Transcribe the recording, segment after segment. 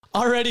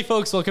Alrighty,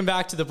 folks, welcome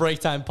back to the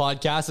Breaktime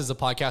Podcast. This is a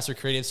podcast where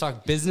creatives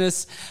talk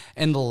business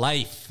and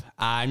life.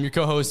 I'm your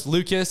co-host,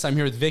 Lucas. I'm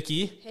here with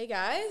Vicky. Hey,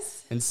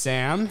 guys. And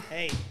Sam.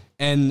 Hey.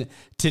 And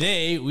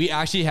today, we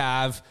actually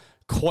have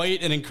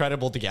quite an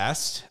incredible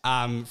guest.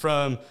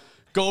 From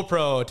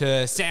GoPro to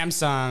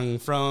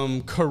Samsung,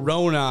 from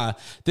Corona.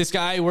 This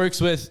guy works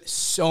with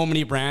so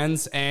many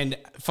brands, and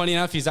funny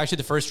enough, he's actually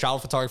the first travel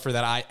photographer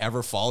that I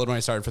ever followed when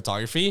I started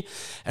photography.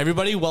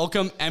 Everybody,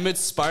 welcome Emmett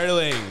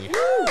Sparling.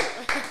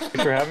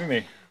 Thanks for having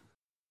me.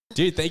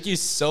 Dude, thank you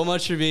so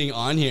much for being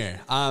on here.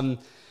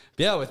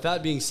 Yeah, with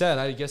that being said,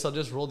 I guess I'll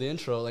just roll the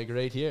intro like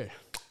right here.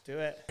 Do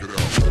it.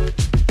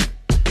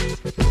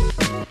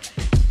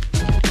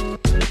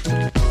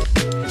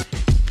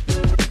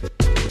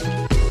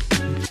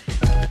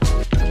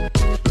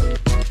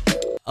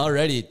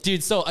 Alrighty,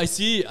 dude. So I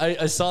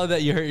saw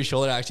that you hurt your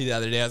shoulder actually the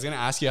other day. I was gonna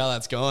ask you how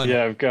that's going.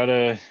 Yeah, I've got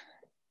a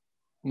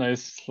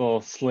nice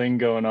little sling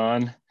going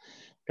on.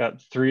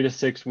 Got 3 to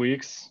 6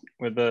 weeks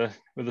with a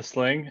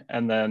sling,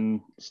 and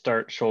then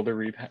start shoulder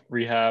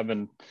rehab,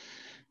 and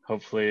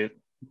hopefully it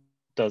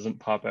doesn't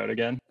pop out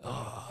again.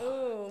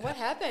 Oh, what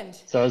happened?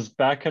 So I was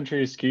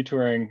backcountry ski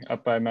touring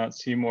up by Mount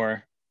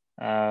Seymour,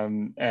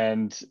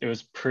 and it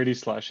was pretty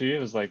slushy. It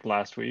was like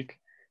last week,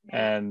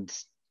 and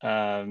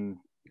on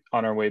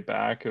our way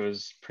back, it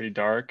was pretty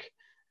dark,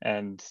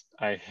 and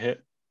I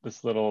hit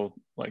this little,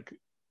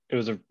 it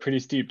was a pretty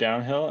steep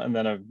downhill and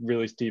then a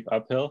really steep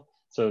uphill.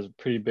 So it was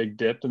a pretty big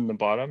dip in the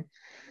bottom,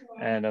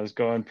 and I was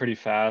going pretty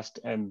fast,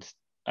 and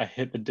I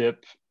hit the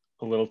dip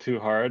a little too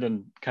hard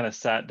and kind of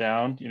sat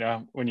down, you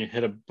know, when you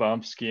hit a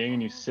bump skiing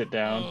and you sit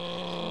down,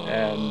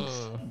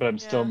 but I'm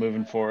still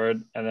moving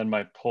forward. And then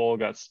my pole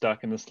got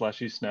stuck in the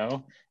slushy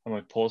snow, and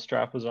my pole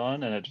strap was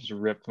on, and it just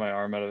ripped my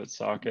arm out of its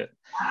socket.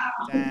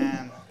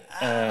 Damn.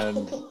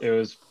 And it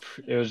was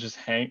just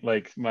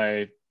like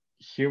my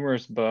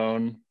humerus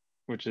bone,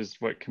 which is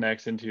what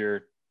connects into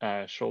your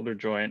shoulder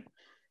joint.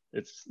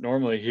 It's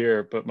normally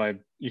here, but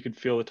you could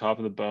feel the top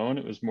of the bone.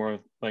 It was more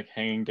like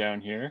hanging down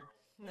here.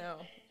 No.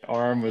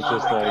 Arm was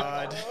just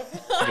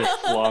just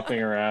flopping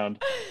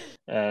around,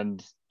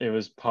 and it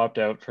was popped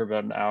out for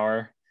about an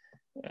hour,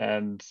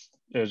 and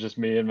it was just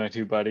me and my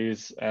 2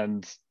 buddies,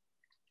 and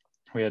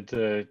we had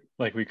to,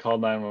 we called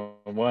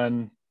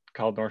 911,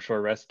 called North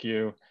Shore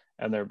Rescue,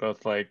 and they're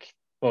both so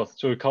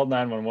we called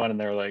 911 and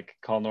they were like,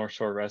 call North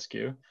Shore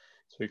Rescue.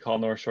 So we called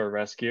North Shore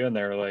Rescue and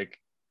they were like,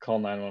 call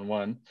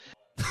 911.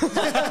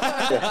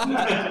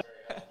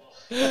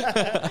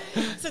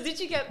 So did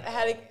you get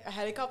a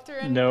helicopter?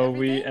 And no,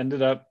 everything?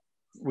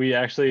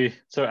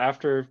 So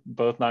after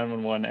both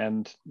 911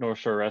 and North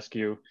Shore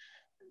Rescue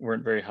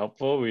weren't very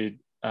helpful, we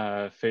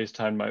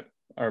FaceTimed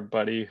our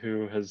buddy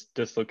who has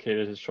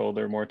dislocated his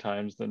shoulder more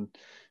times than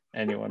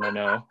anyone I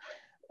know.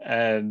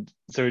 And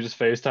so we just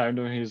FaceTimed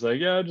him. He's like,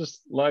 yeah,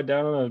 just lie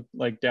down on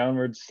a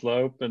downward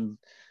slope and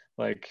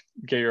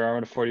get your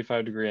arm at a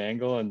 45-degree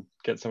angle and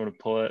get someone to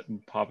pull it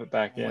and pop it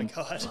back in.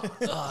 Oh my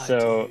God.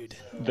 So dude.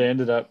 we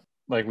ended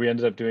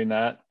up doing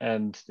that,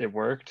 and it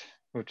worked,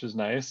 which is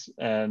nice.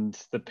 And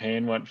the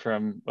pain went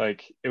from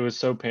it was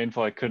so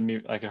painful I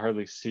could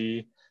hardly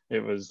see.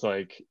 It was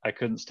I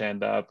couldn't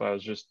stand up. I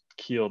was just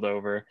keeled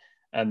over.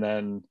 And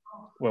then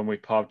when we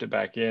popped it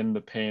back in,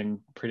 the pain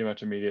pretty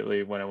much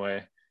immediately went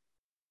away.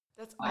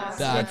 That's awesome.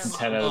 That's- Went from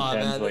 10 out of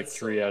 10 man, to that's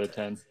 3 out of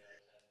 10.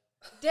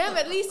 Damn,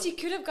 at least you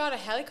could have got a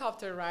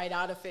helicopter ride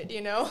out of it,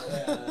 you know?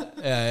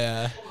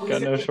 Yeah.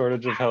 Got no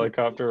shortage of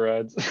helicopter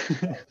rides.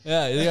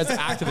 Yeah, you guys are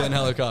active in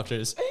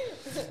helicopters.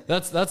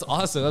 That's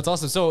awesome. That's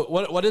awesome. So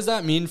what does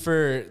that mean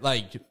for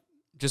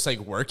just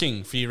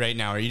working for you right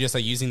now? Are you just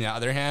using the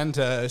other hand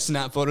to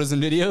snap photos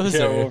and videos?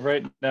 Yeah, or? well,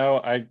 right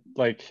now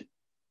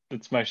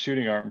it's my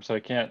shooting arm, so I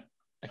can't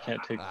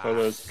take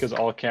photos because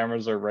all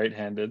cameras are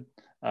right-handed.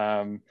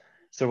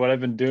 So what I've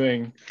been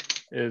doing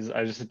is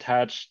I just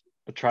attach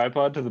a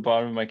tripod to the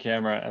bottom of my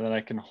camera, and then I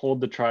can hold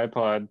the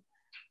tripod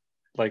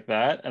like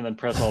that and then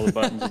press all the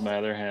buttons with my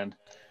other hand.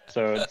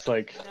 So it's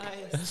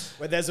Nice.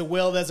 Where there's a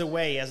will, there's a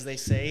way, as they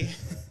say.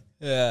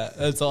 Yeah,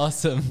 that's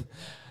awesome.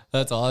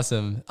 That's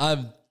awesome.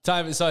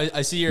 So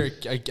I see you're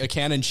a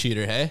Canon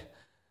shooter, hey?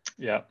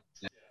 yeah.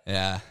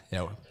 Yeah.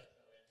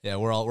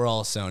 We're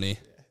all Sony.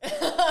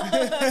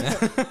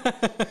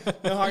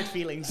 No hard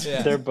feelings.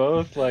 Yeah. They're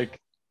both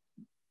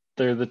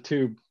they're the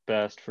 2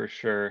 best for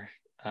sure.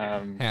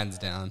 Hands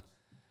down.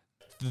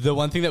 The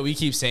one thing that we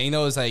keep saying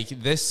though is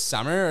this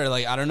summer, or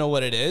I don't know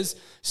what it is,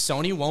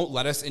 Sony won't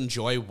let us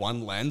enjoy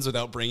one lens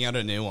without bringing out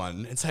a new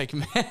one. It's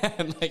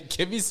man,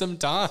 give me some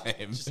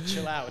time. Just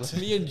chill out. Let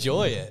me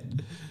enjoy it.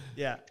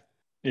 Yeah.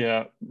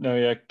 Yeah. No,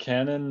 yeah.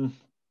 Canon,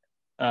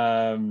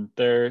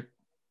 they're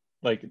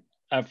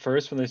at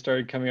first when they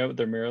started coming out with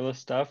their mirrorless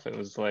stuff, it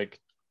was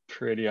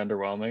pretty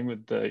underwhelming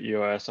with the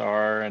EOS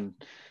R and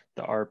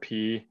the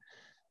RP.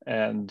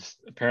 And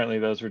apparently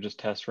those were just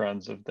test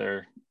runs of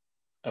their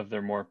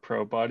more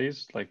pro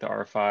bodies, like the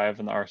R5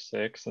 and the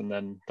R6, and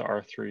then the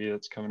R3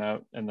 that's coming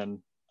out, and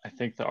then I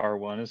think the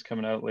R1 is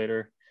coming out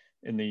later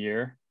in the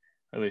year,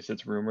 or at least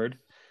it's rumored.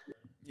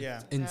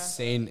 Yeah.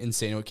 Insane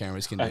what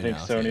cameras can do now. I think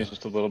Sony's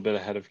just a little bit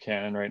ahead of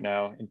Canon right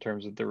now in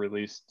terms of the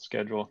release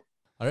schedule.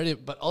 Already,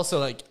 but also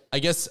like, I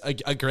guess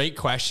a great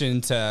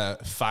question to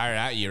fire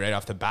at you right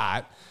off the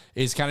bat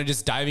is kind of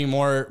just diving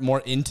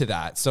more into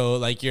that. So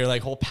like your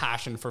like whole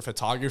passion for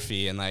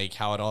photography and like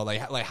how it all like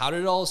how did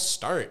it all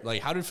start?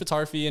 Like how did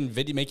photography and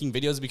making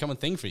videos become a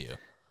thing for you?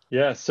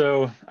 Yeah,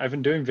 so I've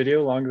been doing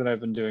video longer than I've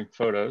been doing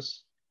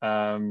photos.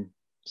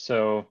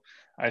 So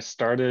I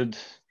started,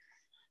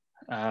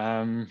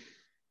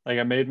 like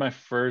I made my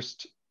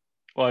first,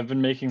 well, I've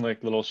been making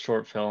like little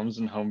short films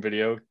and home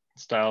video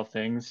style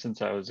things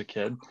since I was a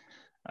kid.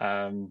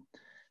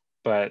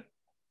 But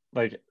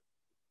like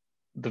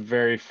the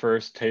very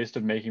first taste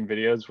of making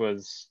videos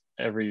was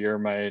every year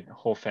my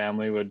whole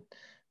family would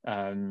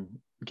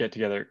get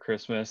together at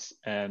Christmas,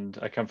 and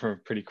I come from a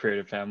pretty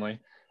creative family,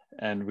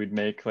 and we'd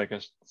make like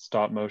a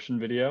stop motion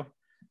video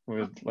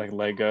with like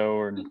Lego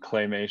or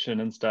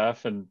claymation and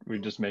stuff, and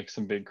we'd just make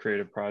some big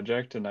creative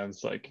project. And I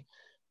was like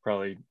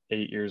probably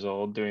 8 years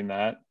old doing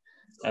that.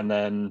 And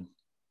then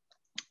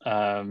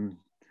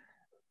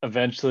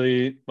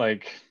eventually,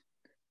 like,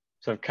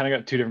 so I've kind of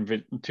got two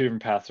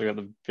different paths. I got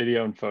the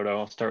video and photo.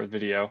 I'll start with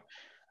video.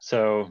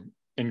 So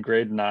in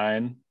grade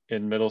 9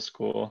 in middle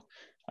school,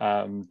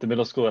 the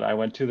middle school that I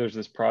went to, there's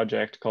this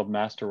project called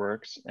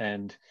Masterworks,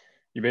 and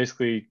you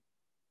basically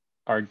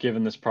are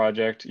given this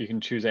project. You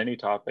can choose any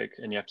topic,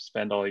 and you have to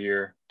spend all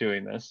year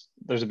doing this.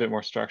 There's a bit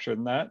more structure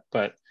than that,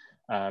 but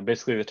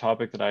basically the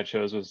topic that I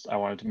chose was I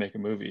wanted to make a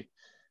movie.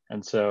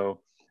 And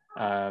so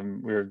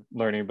we were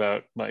learning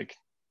about like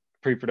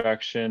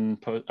pre-production,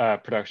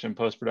 production,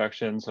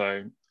 post-production. So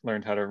I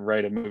learned how to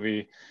write a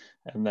movie,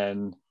 and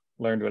then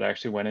learned what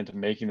actually went into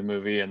making the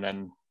movie and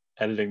then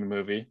editing the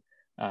movie.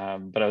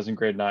 But I was in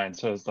grade 9,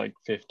 so I was like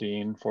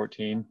 15,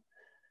 14.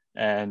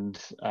 And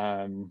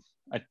I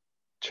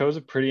chose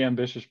a pretty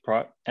ambitious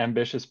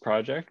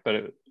project, but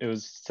it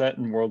was set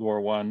in World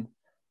War One.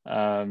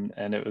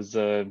 And it was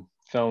a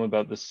film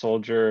about this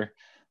soldier.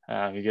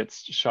 He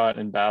gets shot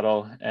in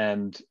battle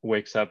and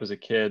wakes up as a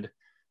kid,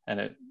 and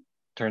it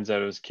turns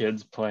out it was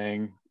kids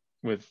playing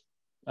with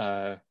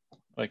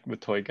like with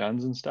toy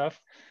guns and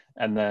stuff.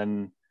 And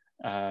then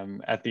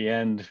at the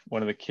end,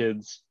 one of the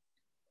kids,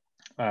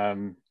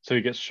 so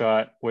he gets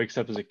shot, wakes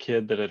up as a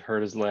kid that had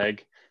hurt his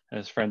leg, and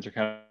his friends are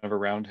kind of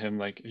around him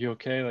like, "Are you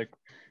okay? Like,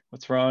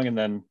 what's wrong?" And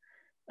then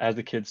as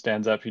the kid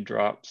stands up, he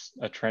drops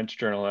a trench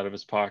journal out of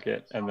his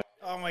pocket, and then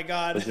Oh my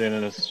God.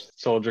 and a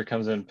soldier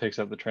comes in and picks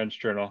up the trench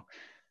journal.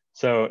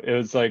 So it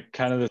was like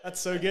kind of this,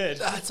 That's so good.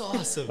 That's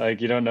awesome.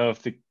 like, you don't know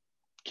if the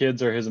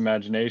kids are his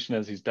imagination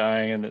as he's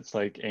dying and it's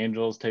like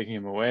angels taking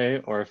him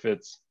away, or if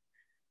it's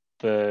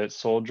the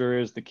soldier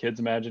is the kid's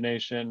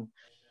imagination.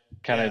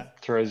 Kind of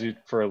throws you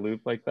for a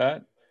loop like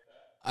that.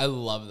 I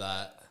love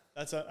that.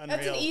 That's unreal.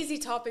 That's an easy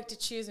topic to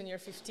choose when you're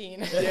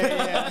 15.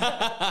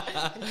 Yeah.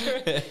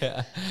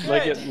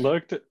 Like it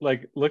looked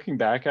like, looking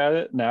back at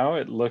it now,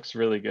 it looks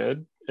really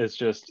good. It's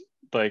just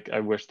like I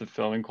wish the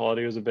filming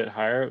quality was a bit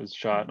higher. It was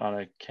shot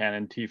on a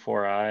Canon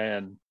T4i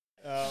and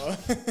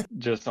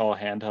just all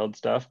handheld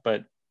stuff.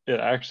 But it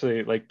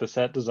actually, like the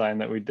set design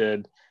that we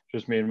did,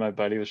 just me and my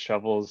buddy with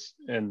shovels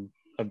in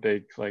a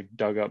big like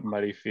dug up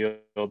muddy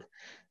field,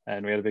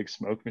 and we had a big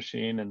smoke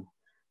machine, and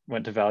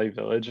went to Valley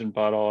Village and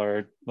bought all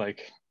our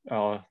like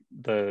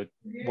the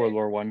World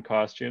War One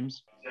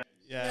costumes.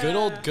 Yeah.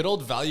 Good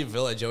old Value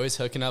Village, always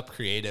hooking up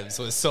creatives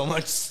with so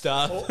much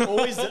stuff.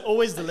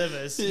 Always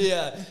delivers.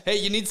 Yeah. Hey,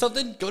 you need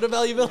something? Go to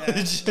Value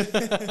Village.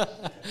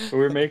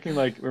 We're making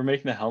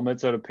the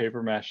helmets out of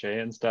paper mache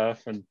and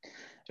stuff, and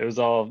it was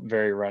all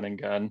very run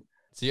and gun.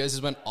 So you guys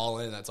just went all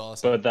in. That's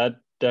awesome. But that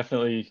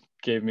definitely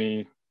gave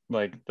me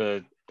like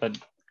the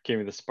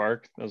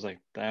spark. I was like,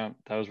 damn,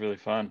 that was really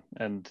fun,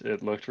 and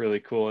it looked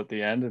really cool at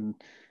the end, and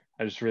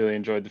I just really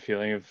enjoyed the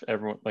feeling of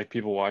everyone, like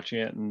people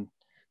watching it and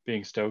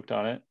being stoked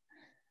on it.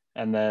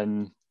 And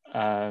then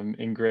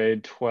in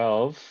grade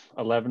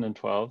 11 and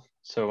 12,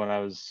 so when I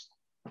was,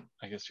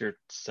 I guess you're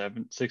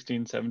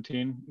 16,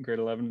 17, grade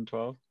 11 and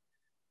 12.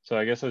 So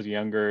I guess I was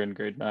younger in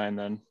grade 9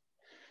 then.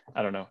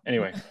 I don't know.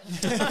 Anyway,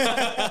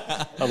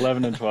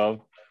 11 and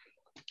 12,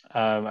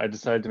 I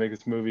decided to make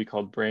this movie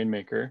called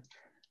Brainmaker.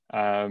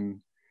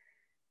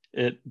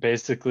 It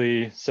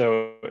basically,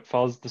 so it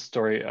follows the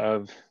story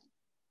of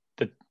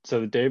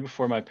the day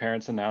before my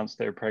parents announced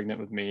they were pregnant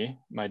with me,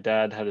 my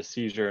dad had a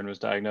seizure and was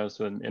diagnosed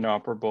with an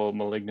inoperable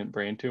malignant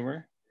brain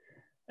tumor.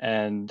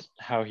 And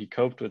how he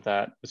coped with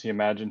that was he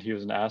imagined he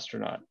was an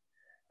astronaut.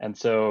 And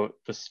so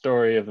the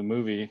story of the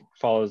movie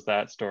follows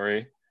that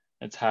story.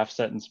 It's half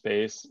set in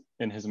space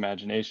in his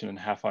imagination and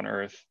half on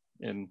Earth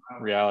in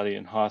reality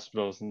in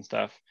hospitals and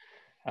stuff.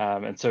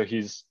 And so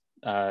he's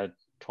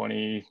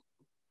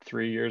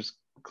 23 years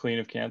clean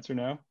of cancer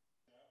now.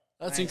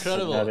 That's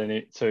incredible.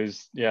 So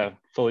he's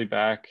fully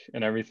back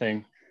and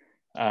everything.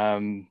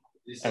 And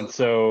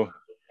so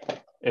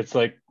it's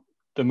like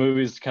the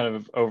movie's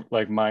kind of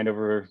like mind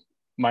over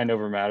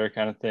matter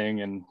kind of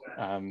thing, and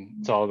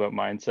it's all about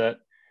mindset.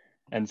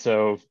 And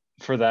so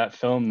for that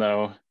film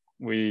though,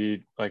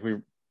 we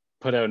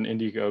put out an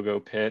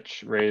Indiegogo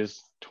pitch,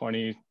 raised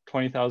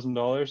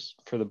 $20,000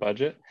 for the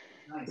budget,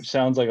 which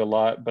sounds like a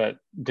lot, but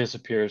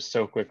disappears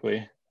so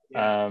quickly.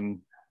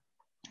 And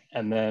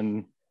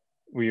then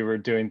we were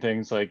doing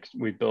things like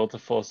we built a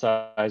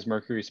full-size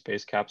Mercury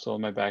space capsule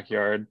in my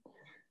backyard.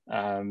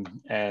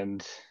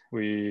 And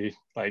we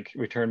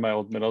turned my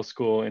old middle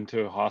school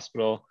into a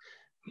hospital.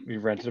 We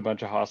rented a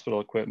bunch of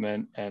hospital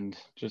equipment and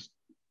just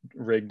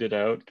rigged it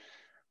out.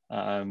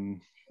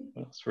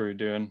 What else were we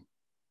doing?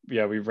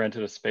 Yeah, we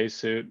rented a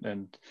spacesuit,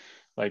 and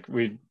like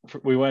we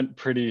went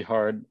pretty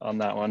hard on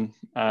that one.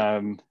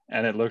 And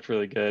it looked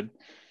really good.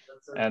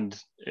 And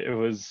it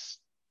was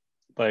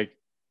like,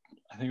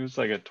 I think it was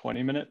like a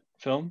 20-minute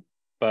film,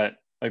 but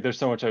like there's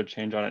so much I would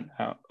change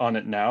on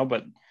it now,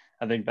 but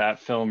I think that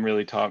film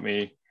really taught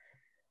me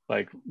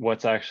like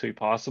what's actually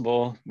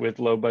possible with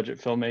low budget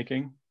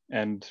filmmaking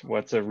and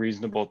what's a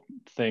reasonable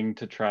thing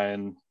to try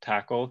and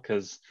tackle.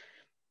 Because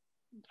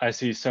I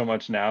see so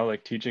much now,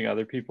 like teaching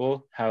other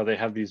people how they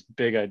have these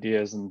big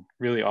ideas and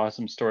really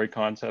awesome story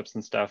concepts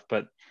and stuff,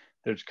 but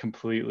they're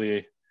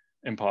completely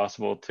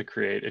impossible to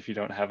create if you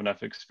don't have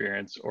enough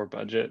experience or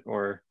budget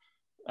or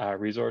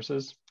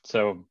resources.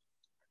 So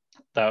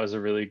that was a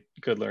really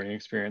good learning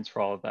experience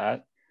for all of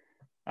that.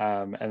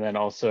 And then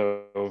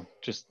also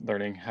just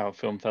learning how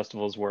film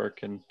festivals work.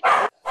 And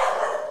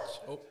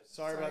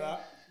sorry about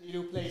that.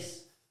 You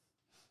place.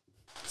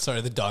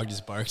 Sorry, the dog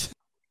just barked.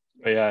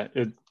 But yeah,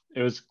 it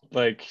was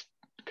like,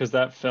 because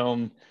that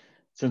film,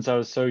 since I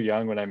was so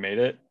young when I made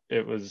it,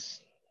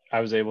 I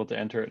was able to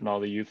enter it in all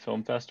the youth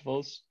film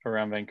festivals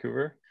around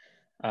Vancouver,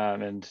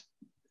 and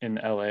in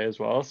LA as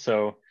well.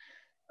 So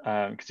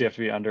because you have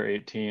to be under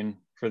 18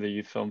 for the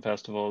youth film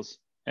festivals.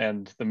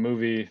 And the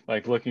movie,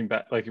 like looking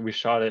back, like we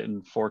shot it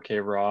in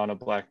 4K raw on a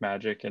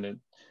Blackmagic, and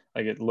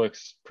it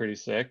looks pretty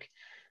sick.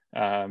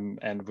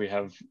 And we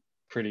have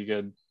pretty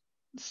good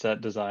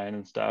set design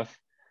and stuff.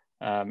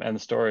 And the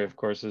story, of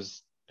course,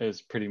 is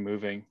pretty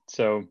moving.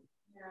 So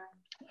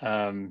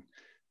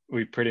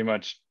we pretty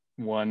much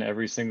won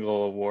every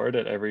single award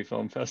at every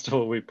film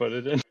festival we put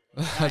it in.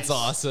 That's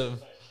awesome.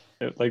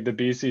 Like the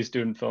BC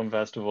Student Film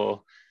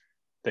Festival,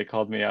 they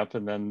called me up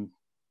and then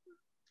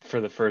for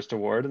the first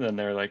award, and then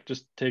they're like,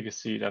 just take a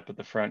seat up at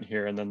the front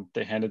here, and then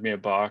they handed me a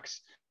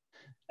box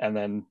and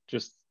then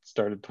just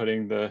started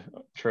putting the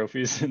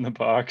trophies in the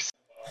box.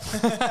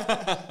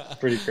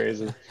 Pretty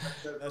crazy.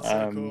 That's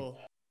so cool.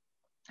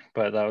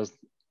 But that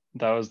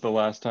was the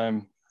last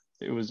time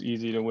it was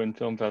easy to win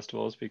film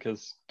festivals,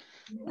 because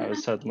I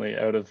was suddenly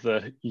out of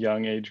the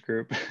young age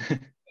group.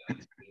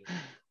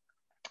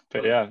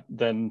 But yeah,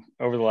 then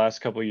over the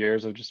last couple of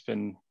years, I've just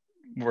been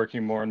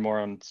working more and more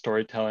on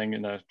storytelling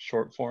in a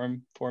short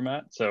form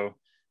format. So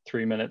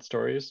 3-minute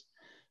stories,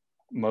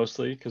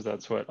 mostly, because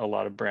that's what a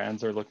lot of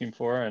brands are looking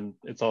for. And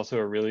it's also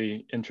a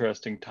really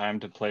interesting time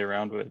to play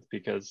around with,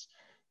 because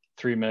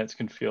 3 minutes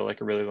can feel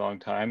like a really long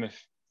time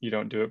if you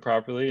don't do it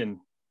properly. And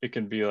it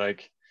can be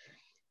like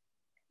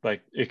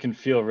it can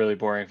feel really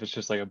boring if it's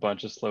just like a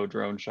bunch of slow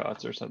drone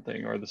shots or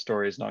something, or the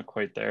story is not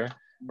quite there.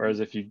 Whereas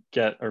if you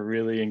get a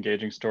really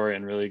engaging story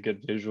and really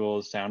good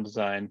visuals, sound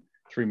design,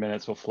 3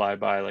 minutes will fly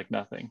by like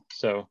nothing.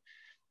 So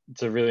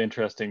it's a really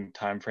interesting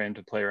time frame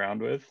to play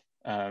around with,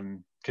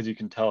 because you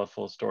can tell a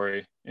full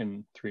story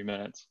in 3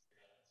 minutes.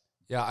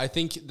 Yeah, I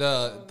think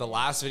the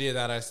last video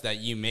that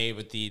you made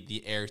with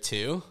the Air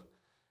 2,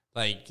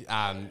 like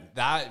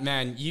that,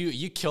 man,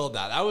 you killed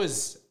that. That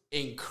was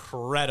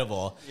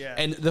incredible. Yeah.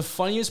 And the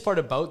funniest part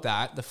about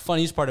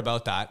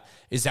that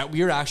is that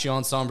we were actually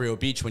on Sombrio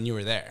Beach when you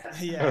were there.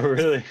 Yeah. Oh,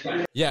 really?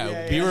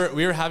 Yeah,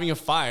 we were having a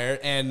fire,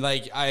 and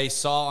like I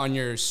saw on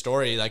your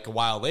story like a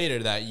while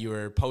later that you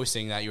were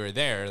posting that you were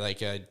there,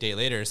 like a day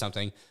later or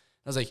something. I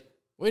was like,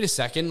 wait a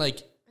second,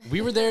 like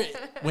we were there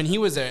when he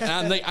was there.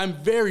 And I'm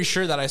very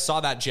sure that I saw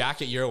that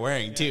jacket you're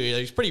wearing too.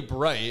 Like, it's pretty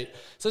bright.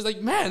 So I was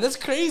like, man, that's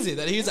crazy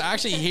that he was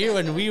actually here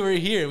when we were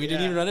here. We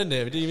didn't even run into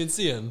him. We didn't even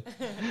see him.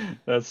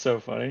 That's so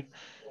funny.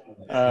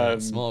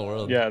 Small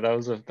world. Yeah, that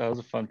was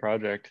a fun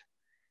project.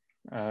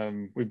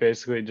 We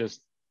basically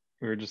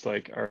we were just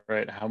like, all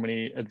right, how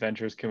many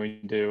adventures can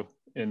we do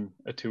in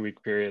a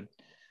 2-week period?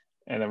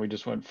 And then we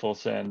just went full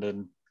send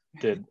and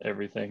did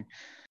everything,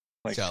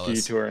 like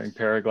ski touring,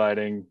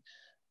 paragliding,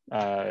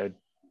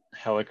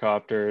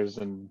 helicopters,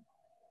 and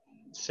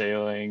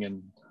sailing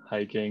and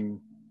hiking,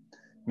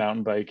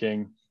 mountain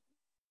biking.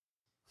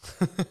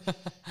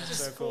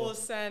 Just so full cool.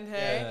 send,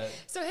 hey?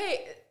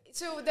 Yeah.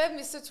 So that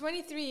means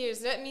 23 years.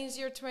 That means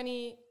you're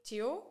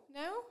 22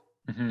 now?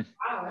 Mm-hmm.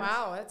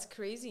 Wow, that's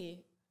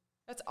crazy.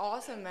 That's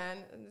awesome, man.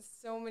 And there's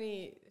so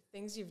many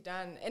things you've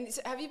done. And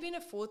so have you been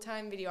a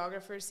full-time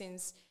videographer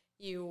since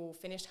you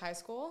finished high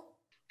school?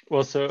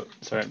 Well, sorry,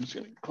 I'm just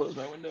going to close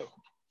my window.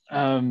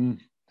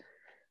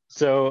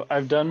 So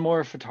I've done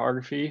more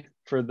photography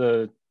for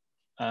the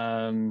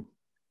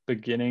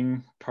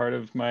beginning part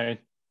of my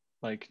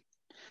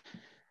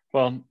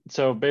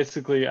so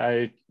basically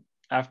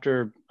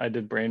after I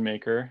did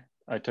Brainmaker,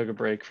 I took a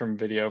break from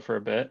video for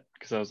a bit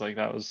because I was like,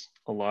 that was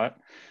a lot.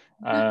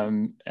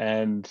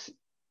 And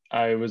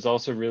I was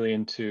also really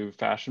into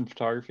fashion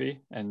photography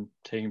and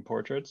taking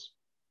portraits.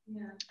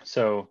 Yeah.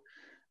 So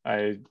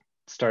I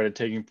started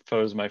taking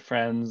photos of my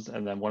friends,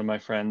 and then one of my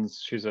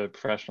friends, she's a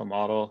professional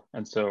model,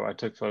 and so I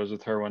took photos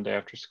with her one day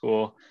after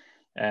school,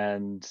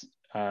 and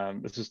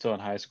this was still in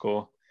high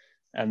school,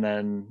 and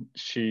then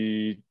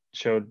she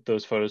showed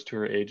those photos to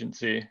her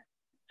agency,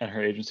 and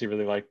her agency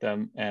really liked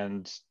them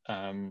and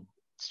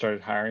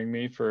started hiring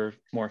me for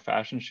more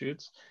fashion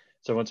shoots.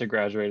 So once I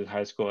graduated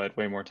high school, I had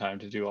way more time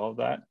to do all of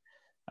that,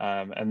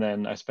 and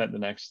then I spent the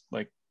next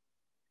like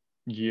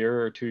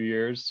year or 2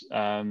 years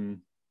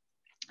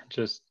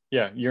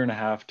year and a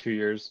half, 2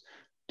 years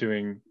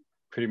doing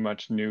pretty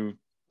much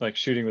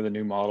shooting with a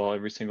new model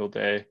every single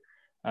day,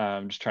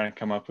 just trying to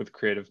come up with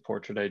creative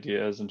portrait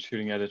ideas and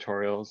shooting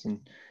editorials and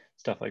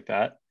stuff like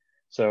that.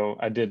 So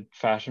I did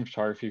fashion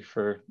photography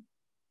for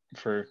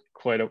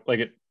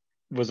it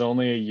was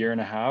only a year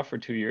and a half or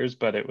 2 years,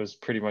 but it was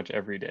pretty much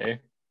every day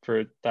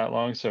for that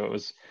long. So it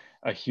was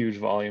a huge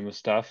volume of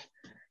stuff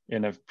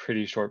in a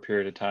pretty short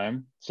period of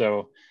time.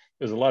 So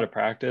it was a lot of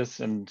practice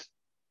and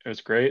it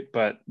was great,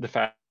 but the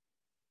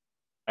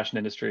fashion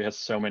industry has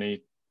so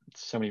many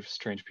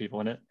strange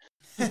people in it.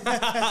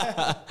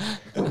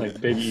 Like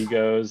big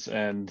egos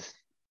and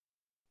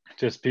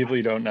just people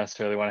you don't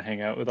necessarily want to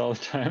hang out with all the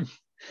time.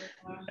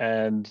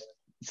 And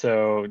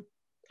so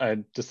I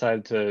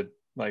decided to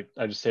I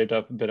just saved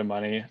up a bit of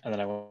money, and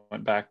then I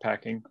went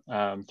backpacking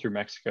through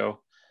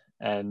Mexico.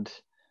 And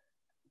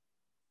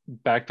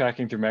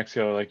backpacking through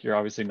Mexico, you're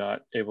obviously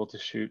not able to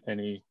shoot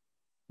any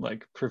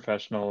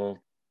professional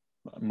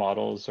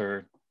models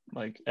or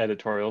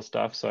editorial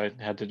stuff. So I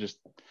had to just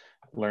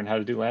learn how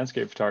to do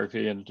landscape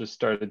photography and just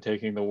started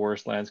taking the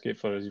worst landscape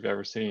photos you've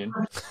ever seen.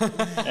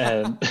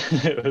 And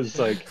it was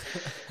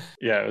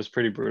it was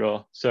pretty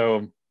brutal.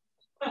 So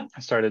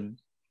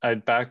I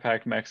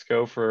backpacked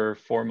Mexico for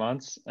 4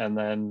 months, and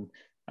then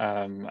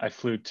I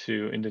flew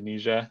to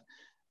Indonesia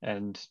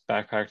and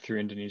backpacked through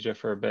Indonesia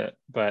for a bit.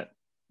 But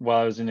while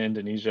I was in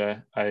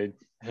Indonesia, I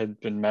had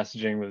been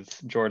messaging with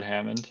Jord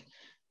Hammond.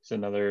 He's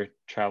another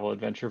travel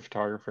adventure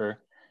photographer.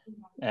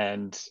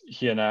 And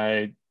he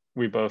and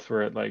we both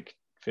were at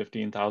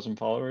 15,000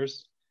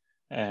 followers.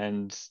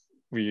 And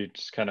we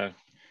just kind of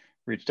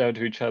reached out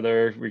to each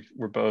other. We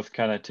were both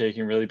kind of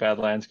taking really bad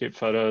landscape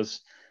photos,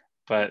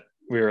 but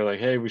we were like,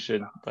 hey, we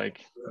should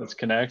let's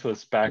connect,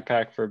 let's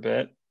backpack for a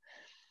bit.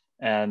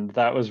 And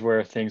that was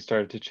where things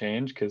started to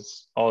change,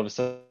 because all of a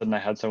sudden I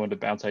had someone to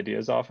bounce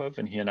ideas off of,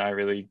 and he and I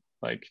really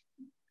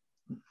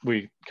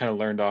we kind of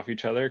learned off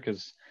each other,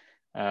 because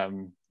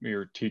we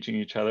were teaching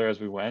each other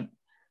as we went.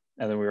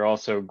 And then we were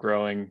also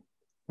growing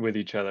with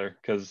each other,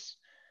 because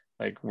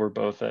we're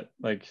both at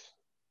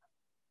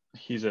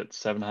he's at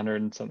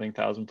 700 and something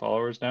thousand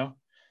followers now.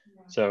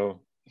 Yeah. So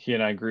he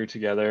and I grew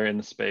together in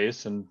the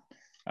space and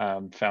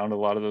found a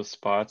lot of those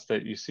spots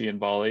that you see in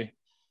Bali,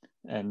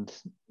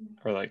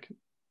 or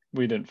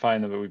we didn't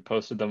find them, but we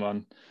posted them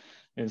on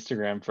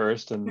Instagram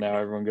first, and now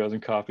everyone goes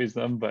and copies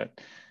them. But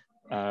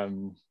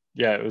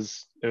it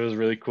was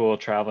really cool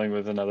traveling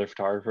with another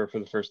photographer for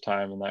the first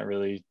time, and that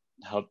really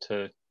helped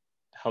to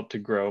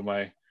grow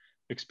my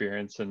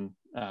experience and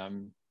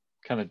kind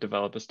of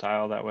develop a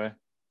style that way.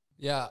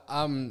 Yeah,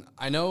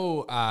 I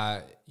know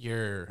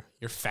your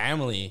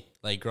family,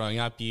 growing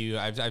up,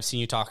 I've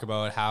seen you talk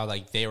about how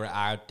they were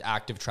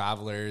active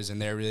travelers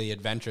and they're really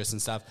adventurous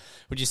and stuff.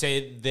 Would you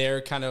say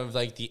they're kind of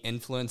the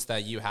influence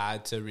that you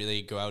had to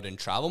really go out and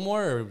travel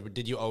more, or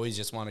did you always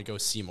just want to go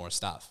see more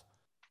stuff?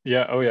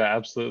 Yeah, oh yeah,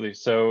 absolutely.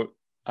 So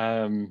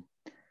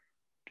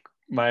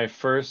my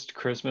first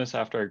Christmas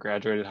after I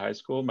graduated high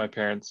school, my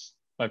parents'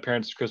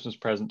 Christmas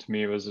present to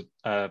me was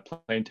a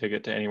plane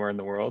ticket to anywhere in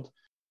the world.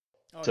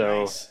 Oh, so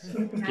nice.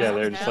 Yeah,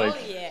 they're just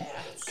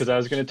because I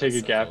was going to take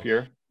a gap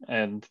year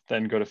and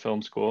then go to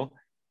film school,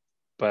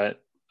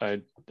 but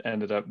I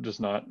ended up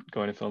just not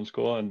going to film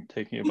school and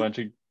taking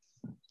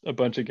a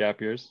bunch of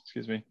gap years.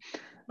 Excuse me.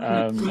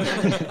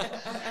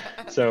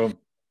 So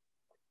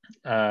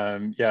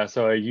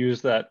I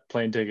used that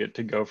plane ticket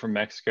to go from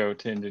Mexico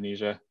to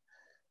Indonesia,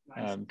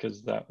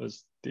 because that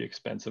was the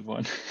expensive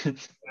one.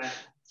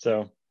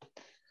 So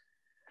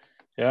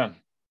yeah,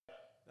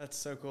 that's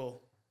so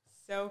cool.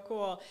 So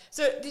cool.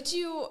 So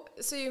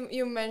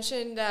you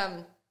mentioned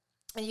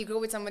you go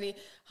with somebody.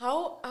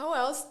 How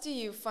else do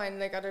you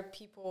find other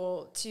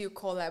people to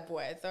collab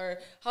with, or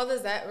how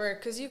does that work?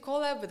 Because you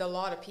collab with a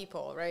lot of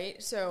people,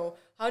 right? So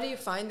how do you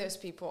find those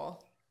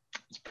people?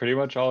 It's pretty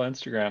much all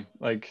Instagram.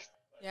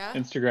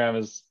 Instagram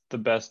is the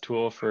best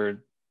tool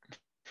for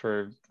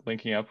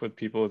linking up with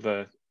people with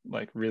a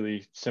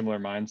really similar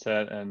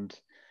mindset and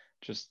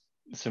just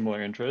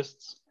similar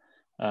interests.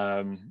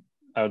 I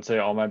would say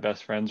all my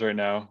best friends right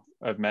now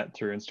I've met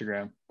through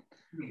Instagram,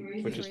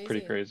 which is pretty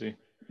crazy.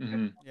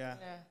 Mm-hmm. Yeah.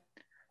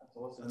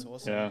 That's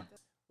awesome. Yeah.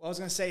 What I was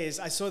going to say is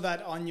I saw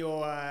that on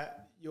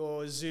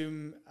your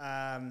Zoom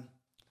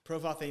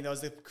profile thing. That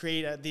was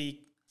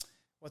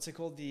what's it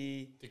called?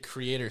 The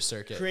creator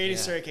circuit.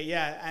 Circuit,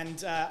 yeah.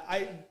 And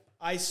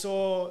I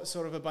saw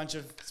sort of a bunch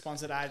of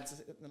sponsored ads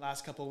in the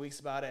last couple of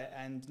weeks about it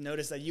and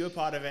noticed that you were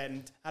part of it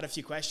and had a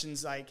few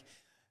questions like,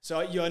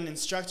 so you're an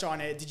instructor on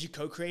it. Did you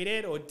co-create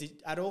it or did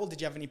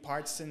you have any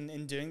parts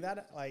in doing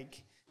that?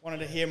 Like, wanted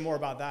to hear more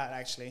about that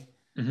actually.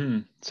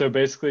 Mm-hmm. So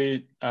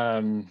basically,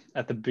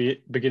 at the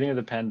beginning of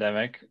the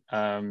pandemic,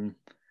 I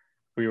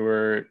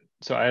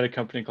had a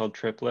company called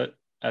Triplet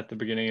at the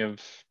beginning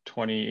of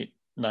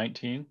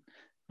 2019.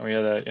 And we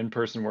had an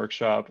in-person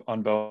workshop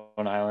on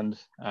Bowen Island.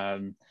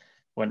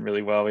 Went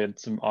really well. We had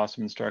some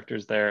awesome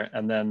instructors there.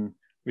 And then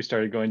we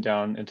started going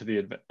down into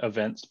the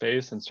event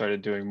space and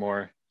started doing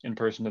more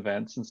in-person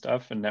events and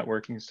stuff and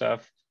networking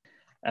stuff.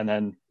 And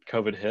then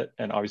COVID hit,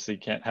 and obviously you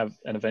can't have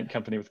an event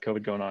company with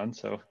COVID going on.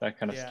 So that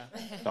kind of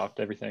stopped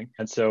everything.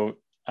 And so,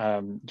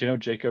 do you know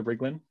Jacob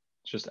Riglin?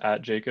 It's just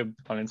at Jacob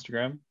on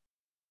Instagram.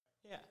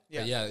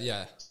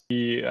 Yeah.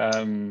 He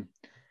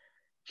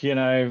and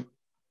I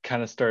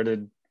kind of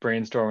started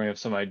brainstorming of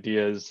some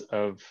ideas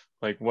of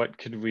like, what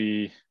could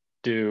we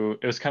do?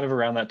 It was kind of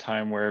around that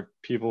time where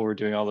people were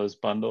doing all those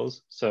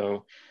bundles.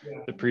 So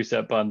the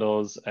preset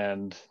bundles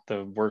and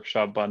the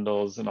workshop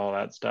bundles and all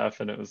that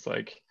stuff. And it was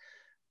like,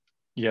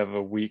 you have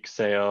a week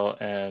sale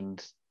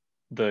and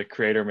the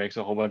creator makes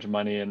a whole bunch of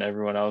money and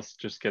everyone else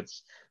just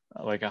gets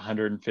like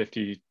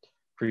 150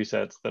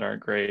 presets that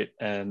aren't great.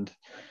 And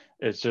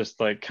it's just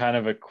like kind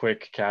of a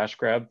quick cash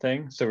grab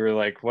thing. So we were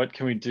like, what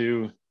can we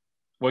do?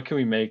 What can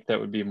we make that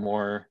would be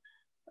more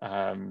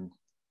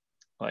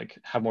like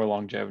have more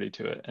longevity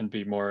to it and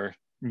be more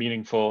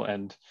meaningful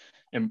and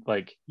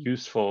like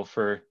useful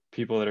for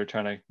people that are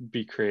trying to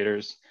be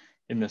creators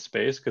in this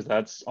space? Because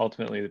that's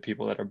ultimately the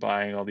people that are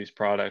buying all these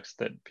products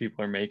that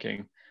people are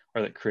making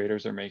or that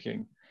creators are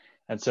making.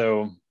 And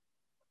so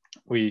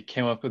we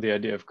came up with the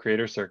idea of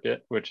Creator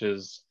Circuit, which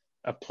is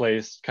a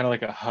place kind of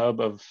like a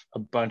hub of a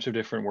bunch of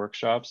different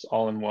workshops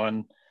all in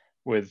one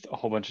with a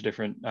whole bunch of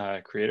different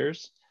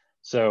creators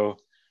or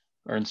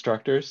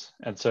instructors.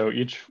 And so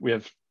we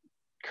have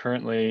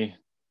currently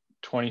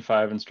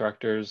 25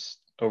 instructors,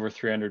 over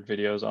 300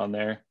 videos on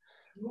there.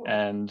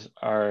 And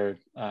our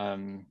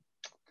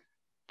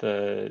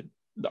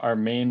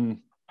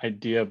main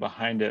idea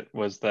behind it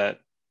was that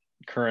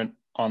current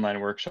online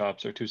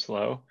workshops are too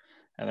slow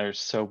and they're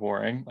so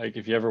boring. Like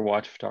if you ever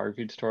watch a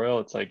photography tutorial,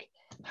 it's like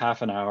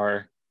half an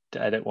hour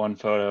to edit one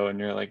photo and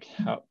you're like,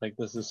 how, like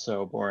this is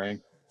so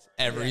boring.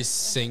 Every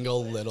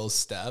single little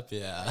step.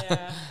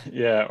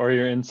 Yeah.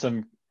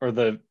 Or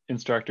the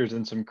instructor's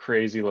in some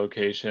crazy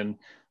location,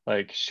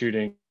 like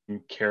shooting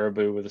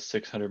caribou with a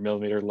 600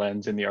 millimeter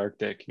lens in the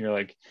Arctic. And you're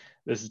like,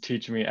 this is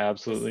teaching me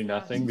absolutely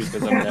nothing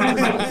because I'm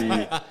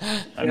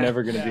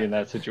never going to be in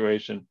that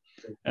situation.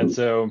 And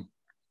so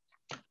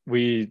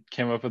we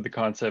came up with the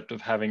concept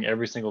of having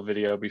every single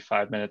video be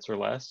 5 minutes or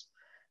less.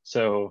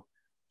 So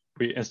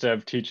we, instead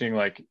of teaching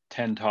like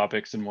 10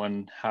 topics in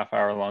one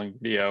half-hour long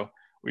video,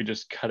 we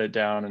just cut it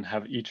down and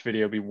have each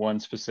video be one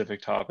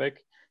specific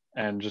topic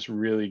and just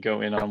really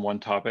go in on one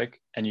topic.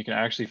 And you can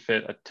actually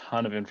fit a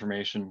ton of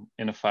information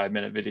in a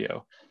 5-minute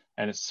video.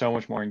 And it's so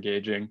much more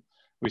engaging.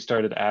 We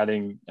started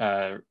adding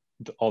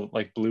all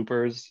like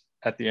bloopers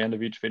at the end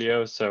of each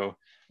video. So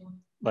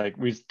like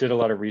we did a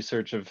lot of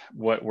research of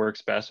what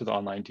works best with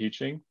online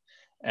teaching.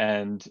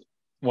 And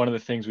one of the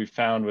things we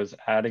found was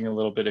adding a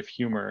little bit of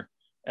humor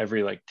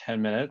every like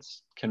 10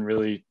 minutes can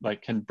really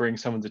can bring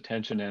someone's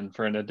attention in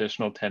for an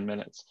additional 10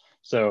 minutes.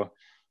 So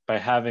by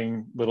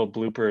having little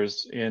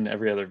bloopers in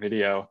every other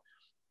video,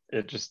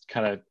 it just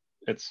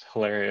it's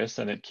hilarious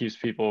and it keeps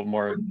people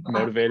more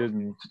motivated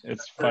and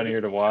it's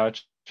funnier to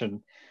watch.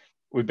 And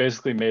we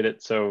basically made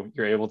it so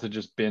you're able to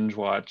just binge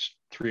watch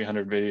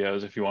 300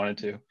 videos if you wanted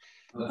to.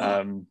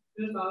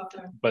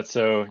 But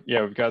so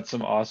yeah, we've got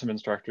some awesome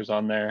instructors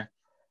on there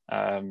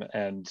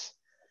and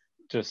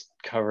just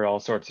cover all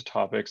sorts of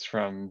topics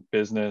from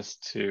business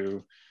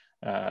to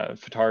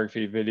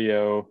photography,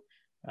 video.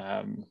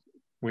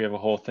 We have a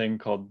whole thing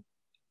called,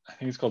 I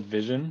think it's called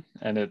Vision,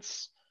 and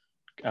it's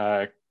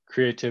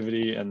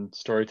creativity and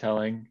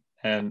storytelling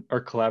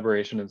or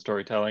collaboration and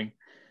storytelling.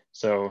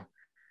 So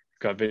we've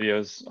got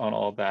videos on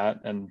all of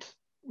that, and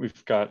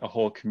we've got a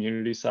whole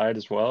community side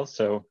as well.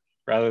 So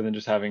rather than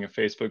just having a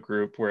Facebook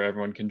group where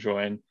everyone can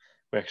join,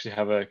 we actually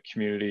have a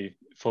community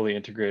fully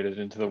integrated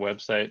into the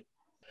website.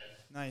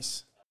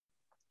 Nice.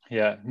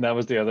 Yeah, and that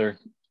was the other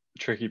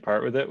tricky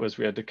part with it, was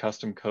we had to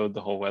custom code the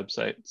whole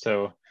website.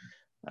 So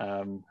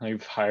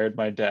I've hired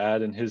my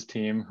dad and his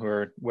team who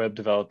are web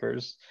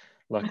developers,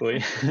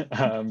 luckily.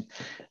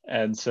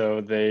 And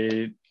so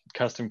they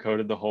custom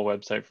coded the whole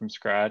website from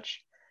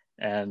scratch.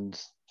 And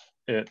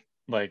it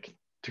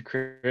to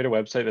create a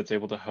website that's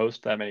able to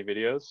host that many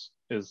videos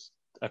is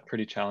a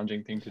pretty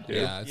challenging thing to do.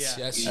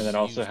 And then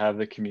also have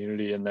the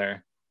community in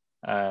there.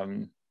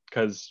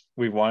 Because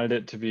we wanted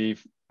it to be,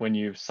 when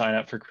you sign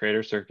up for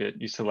Creator Circuit,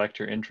 you select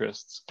your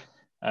interests.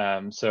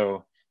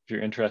 So if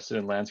you're interested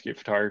in landscape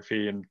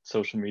photography and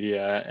social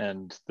media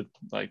and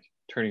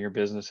turning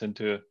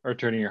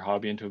your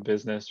hobby into a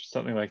business or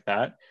something like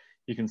that,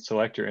 you can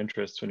select your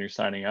interests when you're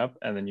signing up,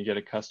 and then you get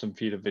a custom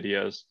feed of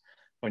videos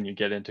when you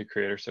get into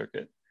Creator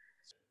Circuit.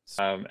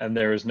 And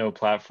there was no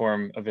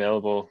platform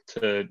available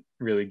to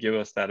really give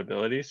us that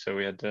ability. So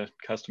we had to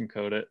custom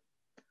code it.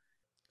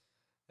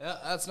 Yeah,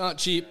 that's not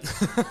cheap.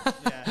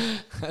 Yeah.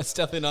 That's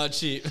definitely not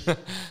cheap.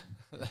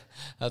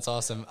 That's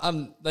awesome.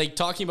 Like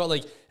talking about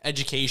like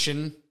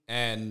education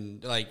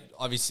and like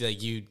obviously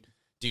like you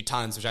do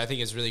tons, which I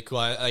think is really cool.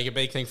 Like a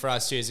big thing for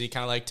us too is we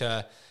kind of like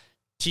to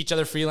teach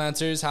other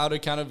freelancers how to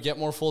kind of get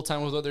more full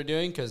time with what they're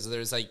doing, because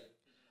there's like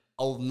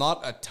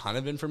not a ton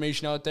of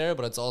information out there,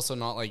 but it's also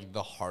not like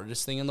the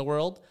hardest thing in the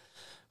world.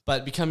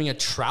 But becoming a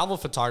travel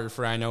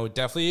photographer, I know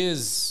definitely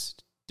is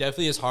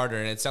harder,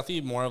 and it's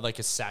definitely more of like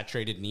a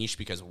saturated niche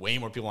because way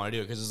more people want to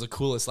do it because it's the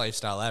coolest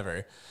lifestyle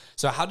ever.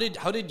 So how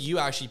did you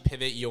actually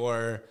pivot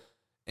your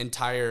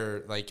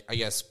entire, like, I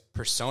guess,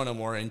 persona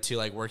more into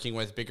like working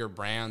with bigger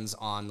brands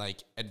on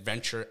like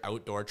adventure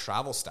outdoor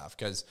travel stuff?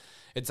 Because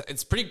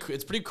it's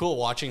pretty cool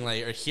watching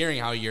like or hearing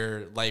how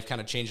your life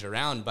kind of changed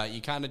around, but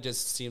you kind of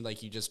just seemed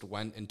like you just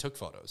went and took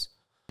photos.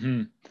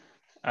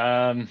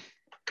 I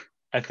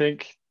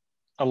think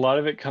a lot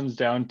of it comes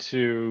down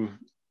to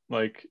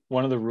like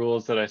one of the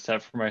rules that I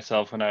set for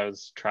myself when I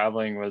was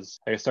traveling was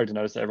I started to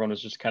notice that everyone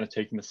was just kind of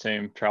taking the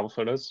same travel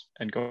photos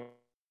and going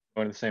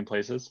to the same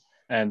places.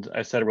 And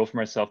I set a rule for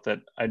myself that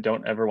I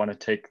don't ever want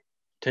to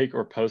take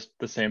or post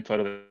the same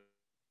photo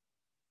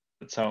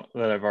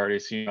that I've already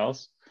seen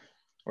else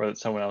or that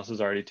someone else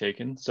has already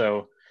taken.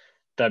 So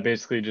that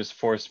basically just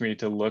forced me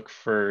to look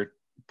for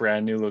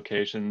brand new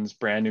locations,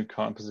 brand new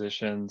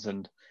compositions,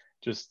 and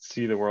just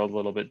see the world a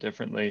little bit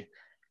differently.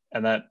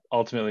 And that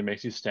ultimately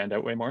makes you stand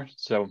out way more.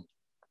 So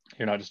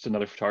you're not just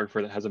another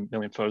photographer that has a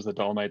million photos of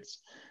the Dolomites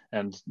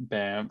and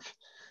Banff.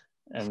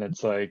 And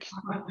it's like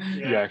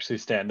you actually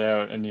stand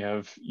out and you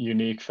have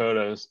unique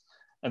photos.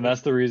 And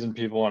that's the reason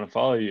people want to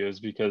follow you, is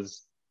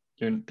because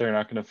they're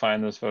not going to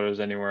find those photos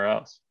anywhere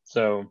else.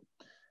 So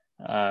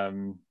I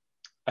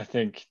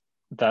think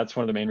that's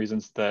one of the main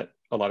reasons that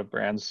a lot of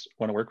brands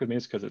want to work with me,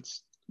 is because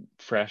it's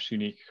fresh,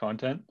 unique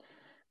content.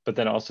 But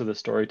then also the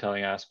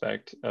storytelling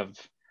aspect of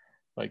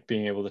like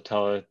being able to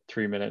tell a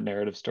 3-minute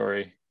narrative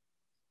story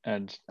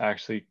and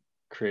actually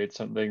create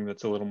something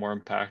that's a little more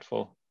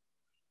impactful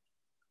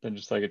than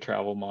just like a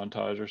travel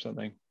montage or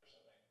something.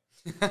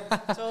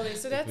 Totally.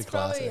 So that's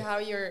probably how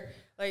your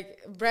like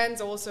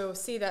brands also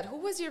see that. Who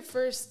was your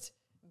first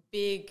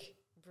big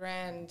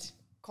brand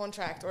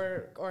contract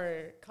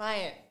or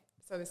client,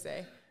 so to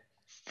say?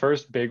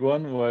 First big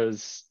one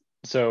was,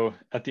 so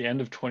at the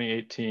end of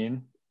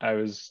 2018,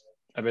 I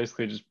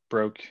basically just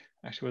broke,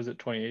 actually, was it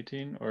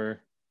 2018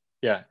 or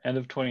yeah, end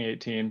of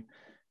 2018,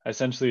 I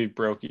essentially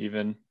broke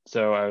even.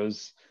 So I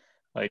was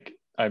like,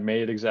 I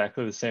made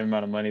exactly the same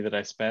amount of money that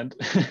I spent.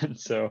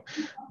 So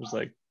I was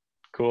like,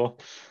 cool,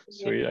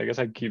 sweet, I guess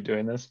I can keep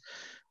doing this.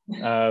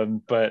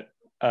 But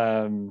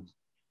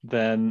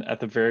then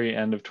at the very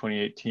end of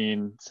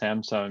 2018,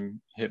 Samsung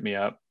hit me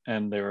up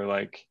and they were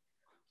like,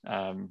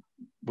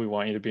 we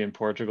want you to be in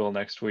Portugal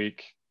next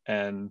week.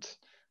 And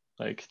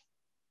like,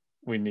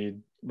 we need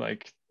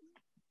like,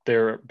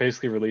 they're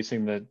basically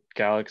releasing the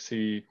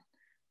Galaxy,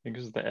 I think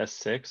it was the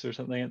S6 or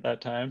something at that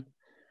time.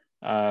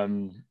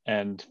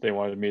 And they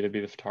wanted me to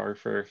be the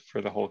photographer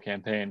for the whole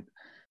campaign.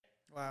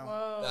 Wow.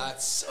 Whoa.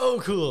 That's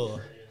so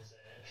cool.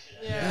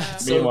 Yeah.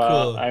 So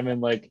Meanwhile,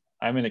 cool.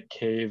 I'm in a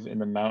cave in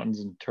the mountains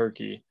in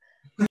Turkey.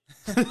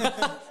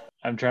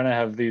 I'm trying to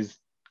have these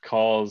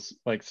calls,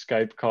 like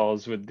Skype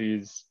calls with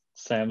these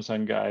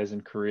Samsung guys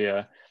in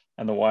Korea,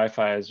 and the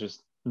Wi-Fi is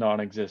just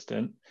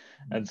non-existent.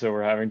 And so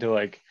we're having to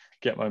like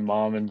get my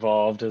mom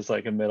involved as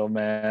like a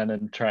middleman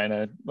and trying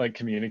to like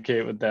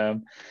communicate with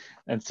them.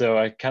 And so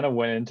I kind of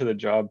went into the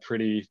job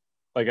pretty,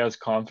 like I was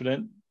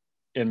confident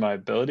in my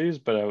abilities,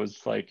 but I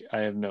was like,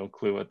 I have no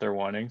clue what they're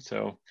wanting.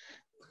 So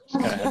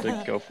just kind of had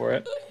to go for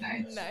it.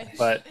 Nice.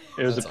 But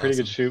it was That's a pretty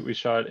awesome. good shoot. We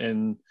shot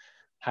in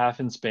half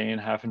in Spain,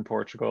 half in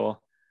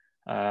Portugal.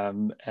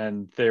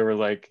 And they were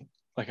like,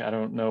 I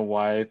don't know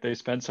why they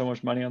spent so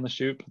much money on the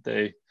shoot,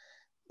 but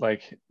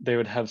they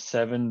would have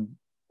 7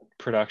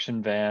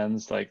 production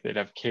vans, like they'd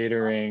have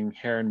catering,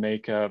 hair and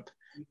makeup,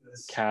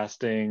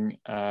 casting,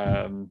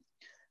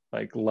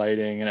 like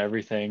lighting and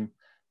everything.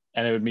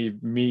 And it would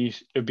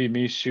be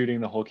me shooting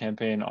the whole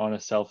campaign on a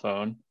cell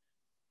phone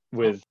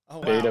with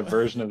Oh, beta wow.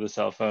 version of the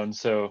cell phone.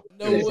 So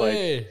it No was like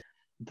way.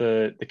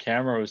 the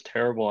camera was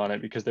terrible on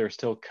it because they were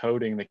still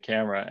coding the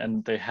camera,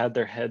 and they had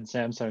their head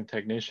Samsung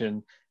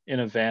technician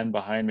in a van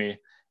behind me,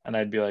 and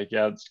I'd be like,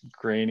 yeah, it's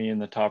grainy in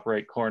the top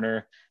right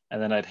corner,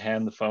 and then I'd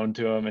hand the phone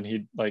to him and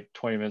he'd like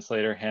 20 minutes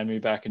later hand me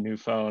back a new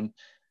phone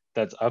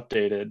that's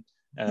updated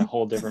and a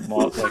whole different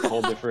like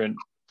whole different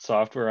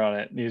software on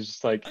it, and he's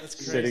just like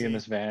That's sitting in crazy.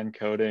 this van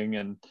coding.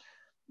 And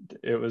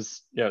it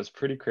was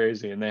pretty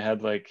crazy. And they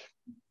had like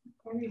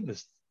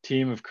this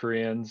team of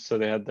Koreans, so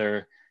they had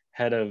their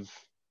head of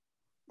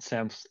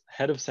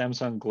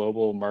Samsung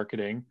global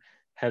marketing,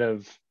 head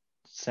of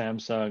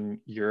Samsung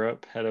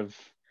Europe, head of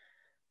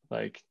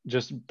like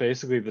just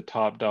basically the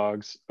top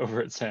dogs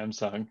over at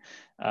Samsung,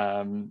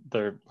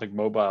 their like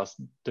mobile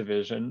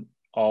division,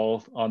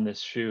 all on this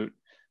shoot.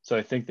 So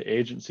I think the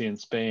agency in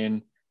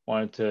Spain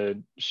wanted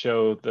to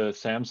show the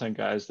Samsung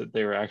guys that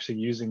they were actually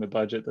using the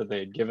budget that they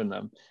had given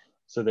them.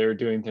 So they were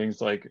doing things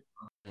like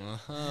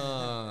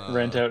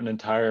rent out an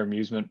entire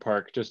amusement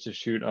park just to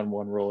shoot on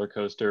one roller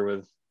coaster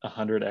with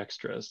 100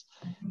 extras.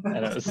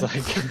 And it was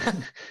like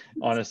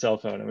on a cell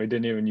phone, and we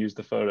didn't even use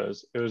the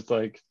photos. It was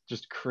like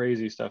just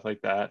crazy stuff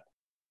like that.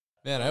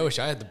 Man, I wish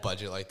I had the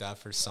budget like that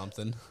for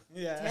something.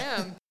 Yeah.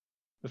 Damn.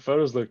 The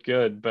photos looked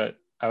good, but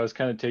I was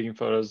kind of taking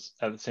photos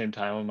at the same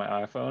time on my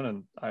iPhone,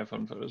 and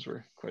iPhone photos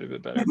were quite a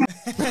bit better.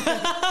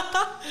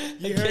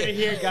 You heard it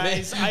here,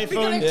 guys. We're iPhone.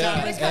 gonna Yeah.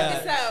 cut this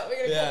out.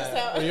 We're gonna cut this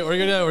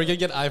out. We're gonna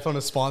get iPhone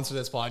to sponsor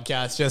this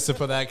podcast just to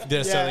put that,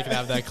 just so they can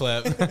have that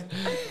clip.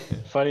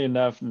 Funny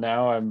enough,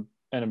 now I'm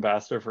an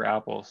ambassador for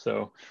Apple,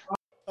 so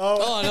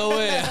Oh, no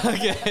way.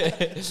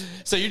 Okay.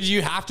 So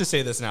you have to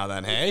say this now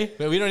then, hey?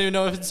 But we don't even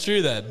know if it's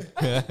true then.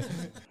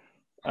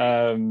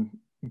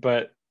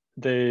 but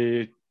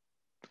they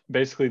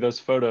basically, those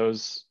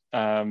photos,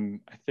 I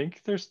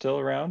think they're still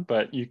around,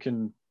 but you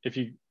can, if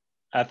you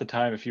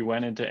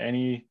went into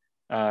any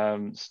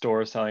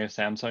store selling a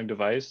Samsung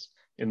device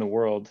in the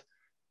world,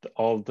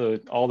 all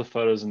the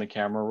photos in the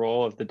camera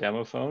roll of the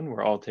demo phone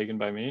were all taken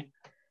by me.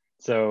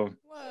 So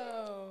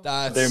Whoa.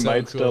 That's they so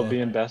might cool. still be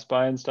in Best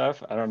Buy and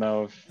stuff. I don't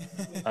know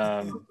if,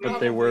 but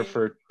they were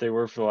for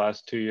the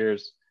last 2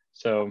 years.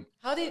 So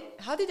How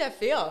did that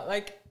feel?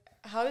 Like,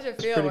 how did it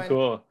it's feel? pretty when-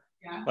 cool.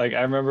 Like,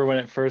 I remember when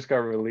it first got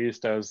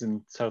released, I was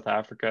in South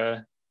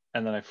Africa,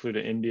 and then I flew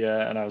to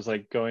India, and I was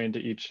like going to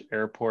each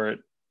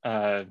airport.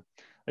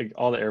 Like,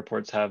 all the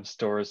airports have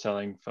stores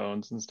selling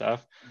phones and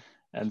stuff,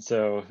 and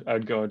so I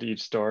would go into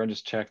each store and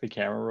just check the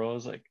camera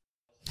rolls, like.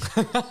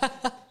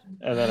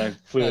 And then I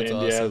flew to That's India.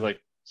 I awesome. was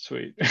like,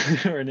 sweet,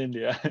 we're in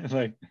India.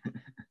 Like,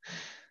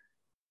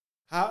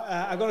 How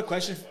I got a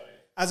question.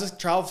 As a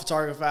travel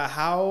photographer,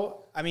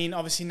 how, I mean,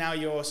 obviously now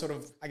you're sort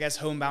of, I guess,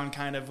 homebound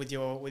kind of with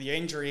your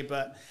injury,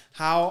 but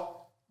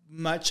how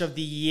much of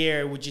the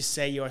year would you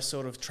say you're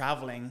sort of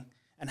traveling,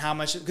 and how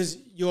much, because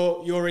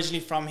you're originally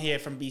from here,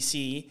 from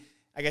BC,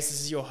 I guess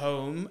this is your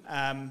home.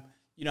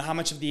 You know, how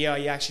much of the year are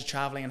you actually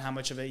traveling, and how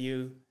much of it are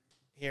you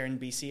here in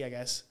BC, I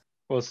guess?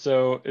 well,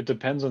 so it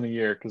depends on the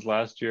year, because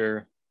last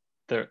year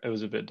it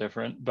was a bit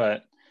different,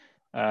 but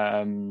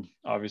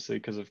obviously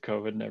because of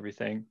COVID and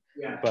everything.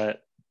 Yeah.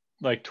 But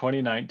like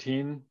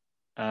 2019,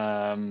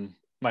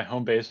 my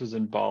home base was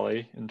in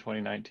Bali in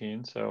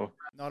 2019, so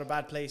Not a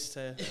bad place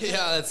to.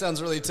 Yeah, that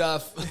sounds really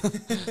tough.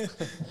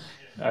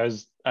 I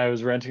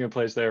was renting a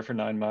place there for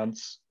 9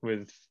 months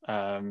with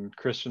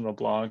Christian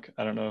LeBlanc.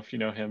 I don't know if you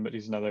know him, but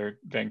he's another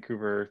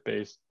Vancouver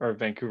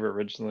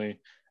originally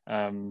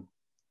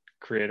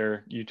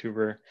creator,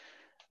 YouTuber.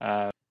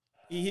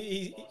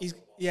 He's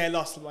yeah,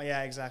 lost.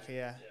 Yeah, exactly.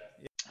 Yeah.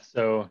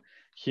 So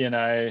he and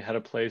I had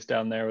a place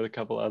down there with a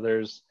couple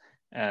others,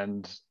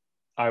 and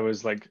I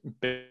was like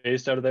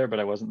based out of there, but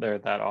I wasn't there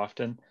that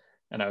often,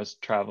 and I was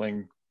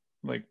traveling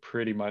like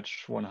pretty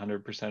much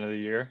 100% of the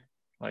year.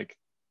 Like,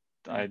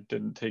 I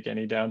didn't take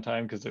any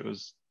downtime because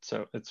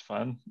it's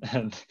fun,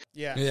 and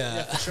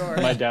Yeah, for sure.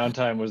 my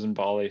downtime was in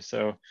Bali,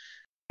 so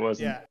it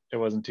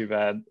wasn't too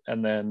bad.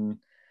 And then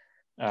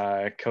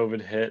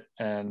COVID hit,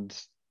 and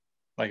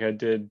like I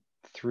did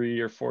 3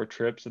 or 4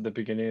 trips at the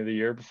beginning of the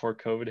year before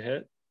COVID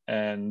hit,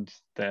 and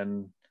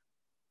then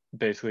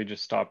basically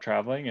just stopped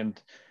traveling.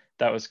 And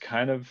that was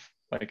kind of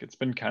like, it's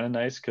been kind of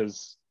nice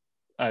because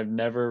I've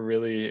never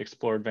really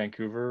explored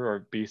Vancouver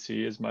or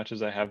BC as much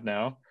as I have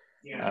now.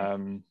 Yeah.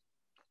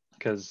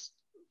 Because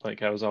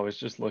like I was always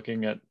just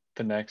looking at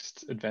the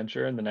next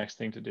adventure and the next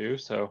thing to do.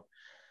 So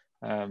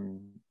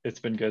it's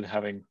been good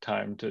having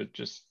time to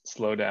just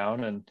slow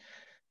down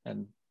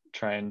and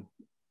try and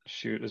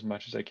shoot as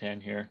much as I can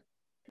here.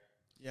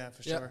 Yeah,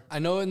 for Yeah, sure. I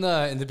know in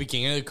the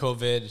beginning of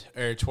COVID,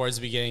 or towards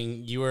the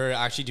beginning, you were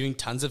actually doing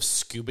tons of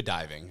scuba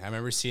diving. I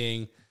remember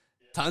seeing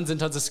tons and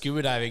tons of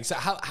scuba diving. So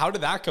how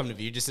did that come to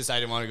be? You just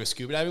decided you want to go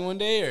scuba diving one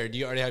day, or do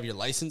you already have your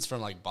license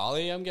from like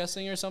Bali, I'm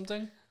guessing, or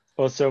something?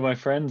 Well, so my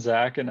friend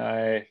Zach and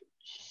I,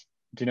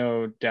 do you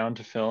know Down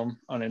to Film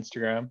on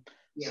Instagram?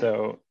 Yeah.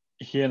 So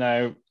he and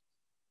I,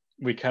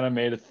 we kind of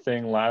made a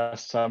thing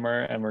last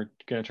summer, and we're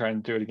going to try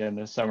and do it again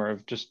this summer,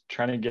 of just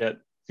trying to get,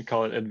 we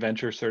call it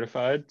adventure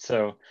certified.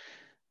 So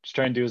just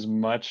try and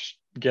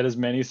get as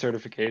many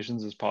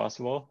certifications as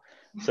possible.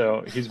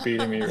 So he's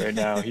beating me right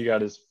now. He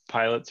got his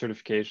pilot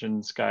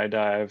certification,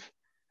 skydive,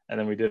 and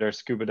then we did our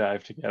scuba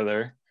dive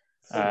together.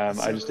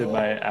 I just did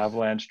my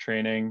avalanche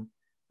training.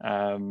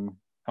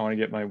 I want to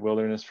get my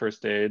wilderness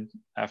first aid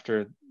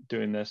after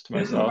doing this to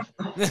myself.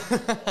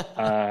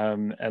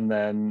 And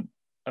then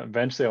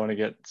eventually I want to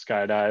get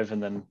skydive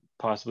and then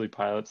possibly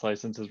pilot's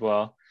license as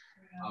well.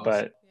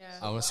 But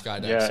I want to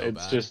skydive yeah, so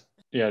it's bad.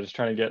 just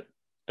trying to get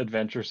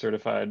adventure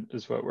certified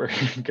is what we're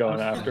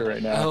going after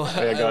right now.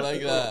 I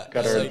like that.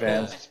 Got I our like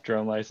advanced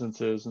drone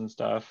licenses and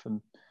stuff.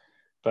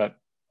 But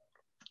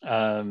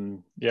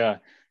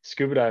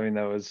scuba diving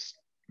though is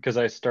because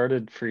I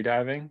started free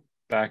diving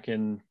back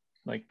in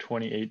like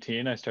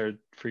 2018. I started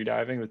free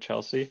diving with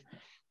Chelsea,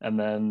 and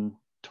then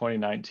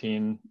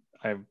 2019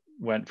 I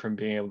went from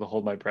being able to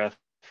hold my breath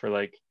for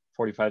like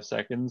 45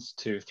 seconds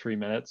to 3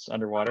 minutes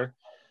underwater,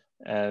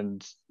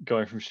 and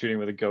going from shooting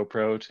with a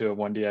GoPro to a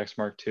 1DX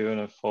Mark II and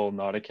a full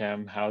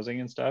Nauticam housing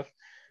and stuff.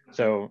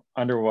 So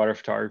underwater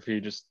photography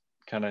just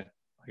kind of,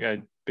 like,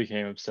 I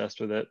became obsessed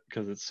with it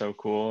because it's so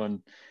cool. And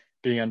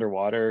being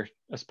underwater,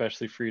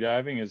 especially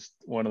freediving, is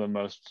one of the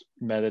most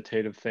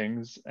meditative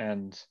things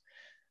and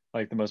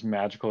like the most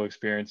magical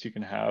experience you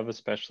can have,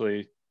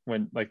 especially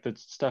when like the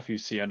stuff you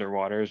see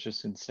underwater is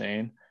just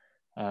insane.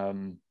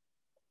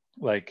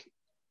 Like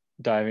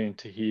diving in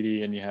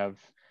Tahiti and you have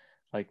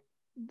like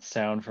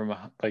sound from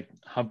like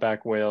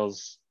humpback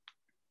whales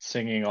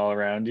singing all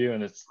around you,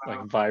 and it's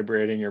like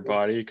vibrating your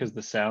body because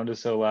the sound is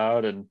so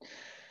loud. And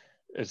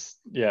it's,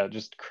 yeah,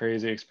 just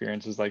crazy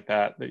experiences like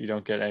that you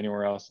don't get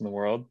anywhere else in the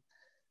world.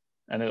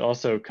 And it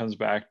also comes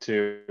back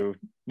to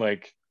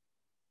like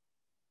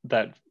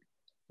that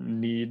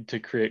need to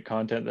create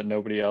content that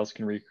nobody else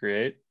can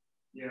recreate,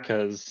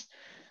 because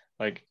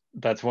like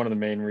that's one of the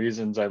main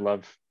reasons I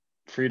love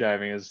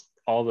freediving, is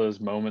all those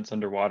moments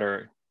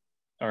underwater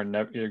are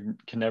never, you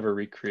can never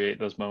recreate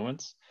those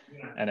moments,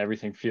 and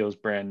everything feels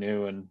brand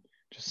new and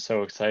just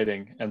so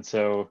exciting. And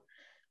so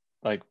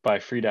like by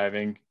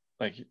freediving,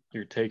 like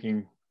you're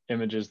taking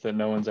images that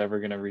no one's ever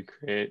going to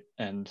recreate,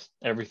 and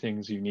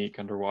everything's unique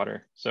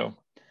underwater. So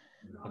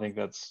I think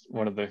that's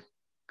one of the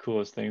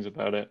coolest things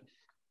about it.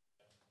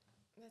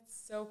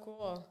 That's so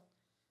cool.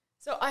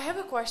 So I have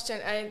a question.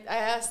 I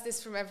ask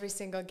this from every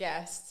single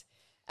guest.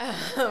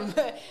 And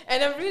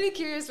I'm really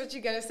curious what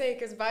you're going to say,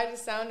 because by the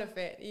sound of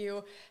it,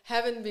 you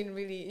haven't been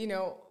really,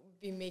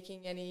 been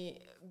making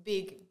any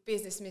big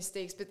business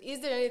mistakes. But is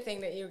there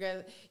anything that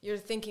you're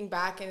thinking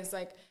back and it's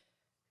like,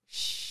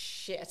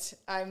 shit,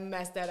 I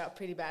messed that up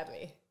pretty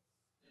badly?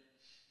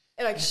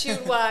 Like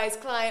shoot-wise,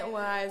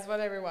 client-wise,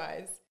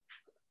 whatever-wise.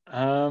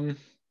 I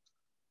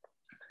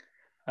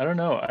don't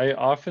know. I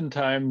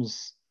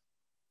oftentimes,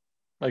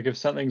 like if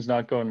something's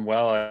not going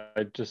well,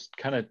 I just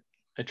kind of,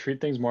 I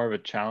treat things more of a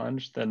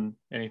challenge than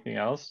anything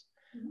else.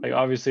 Like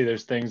obviously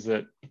there's things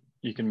that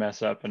you can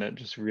mess up and it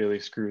just really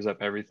screws up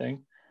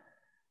everything.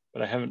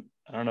 But I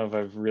don't know if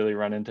I've really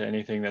run into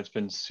anything that's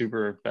been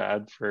super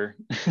bad for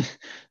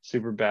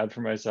super bad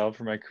for myself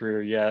or my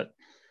career yet.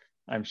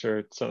 I'm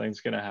sure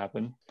something's going to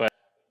happen, but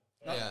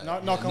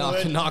knock on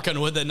wood. Knock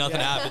on wood that nothing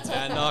happens,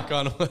 man. Knock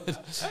on wood.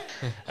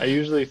 I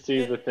usually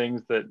see the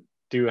things that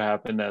do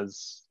happen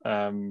as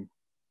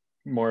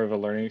more of a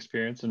learning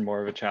experience and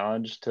more of a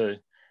challenge to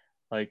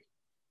like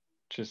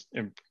just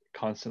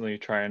constantly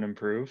try and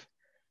improve.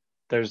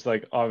 There's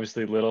like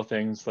obviously little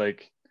things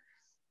like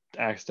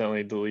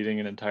accidentally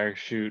deleting an entire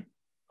shoot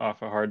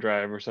off a hard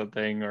drive or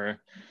something, or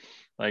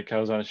like I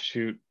was on a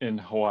shoot in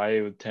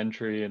Hawaii with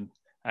Tentry and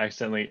I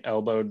accidentally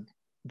elbowed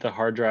the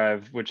hard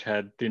drive which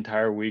had the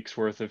entire week's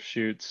worth of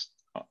shoots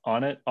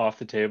on it off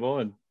the table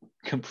and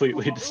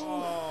completely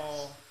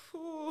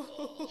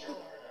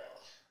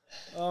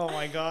Oh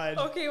my god.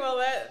 Okay, well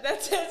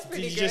that sounds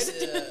pretty Did you good.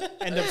 just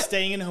end up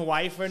staying in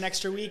Hawaii for an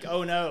extra week?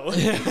 Oh no.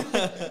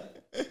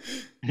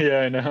 Yeah,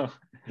 I know.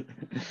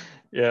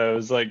 Yeah, it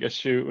was like a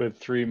shoot with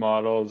 3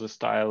 models, a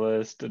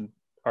stylist, and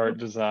art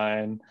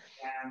design,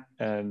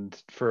 and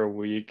for a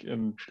week,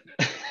 and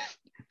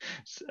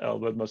just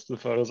elbowed most of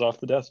the photos off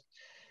the desk.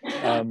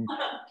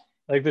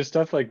 Like there's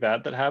stuff like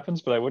that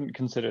happens, but I wouldn't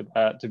consider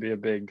that to be a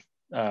big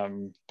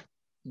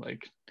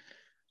like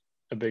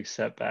a big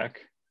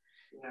setback.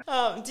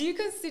 Do you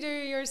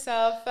consider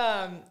yourself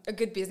a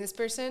good business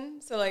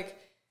person? So like,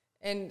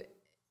 and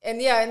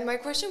my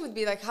question would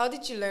be like, how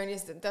did you learn?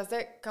 Does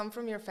that come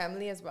from your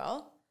family as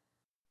well?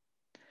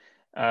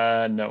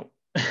 No.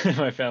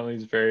 My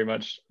family's very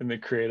much in the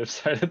creative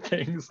side of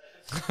things.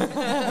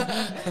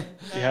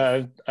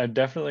 Yeah, I'm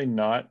definitely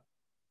not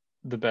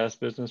the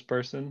best business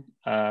person.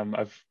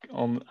 I've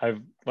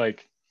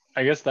like,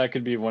 I guess that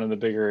could be one of the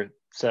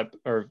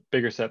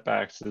bigger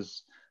setbacks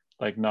is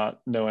like not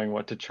knowing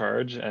what to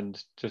charge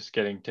and just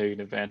getting taken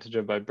advantage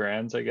of by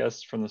brands, I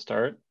guess, from the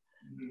start.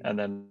 And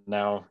then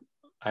now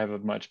I have a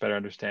much better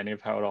understanding of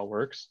how it all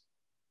works.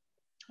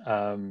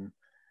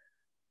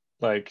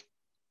 Like,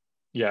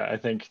 yeah, I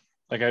think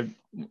like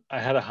I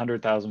had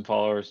 100,000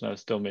 followers and I was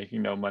still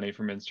making no money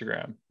from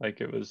Instagram. Like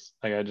it was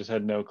like I just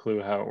had no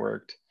clue how it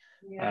worked.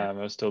 I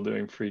was still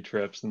doing free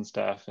trips and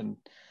stuff, and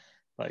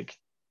like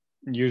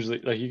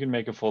usually like you can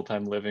make a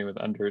full-time living with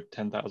under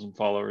 10,000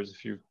 followers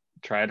if you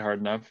tried hard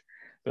enough,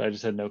 but I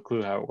just had no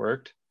clue how it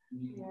worked.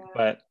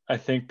 But I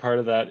think part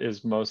of that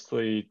is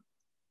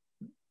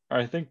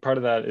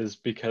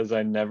because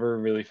I never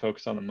really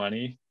focused on the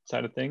money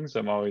side of things.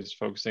 I'm always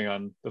focusing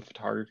on the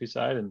photography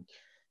side and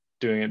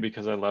doing it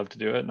because I love to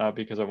do it, not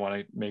because I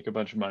want to make a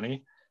bunch of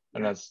money.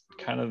 And that's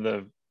kind of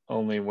the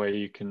only way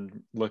you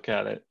can look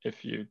at it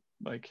if you're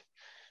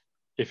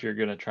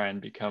going to try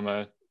and become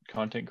a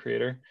content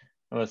creator.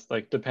 Unless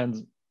like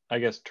depends, I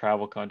guess,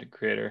 travel content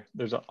creator.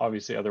 There's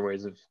obviously other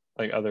ways of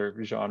like other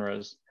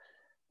genres,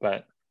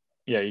 but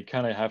yeah, you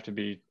kind of have to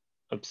be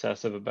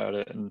obsessive about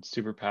it and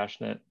super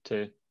passionate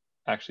to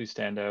actually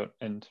stand out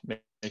and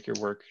make your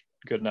work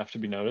good enough to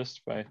be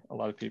noticed by a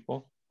lot of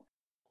people.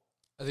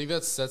 I think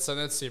that's something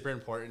that's super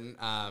important.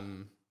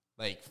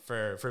 Like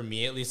for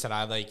me at least, that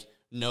I've like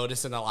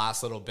noticed in the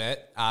last little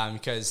bit,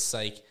 because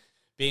like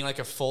being like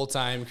a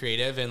full-time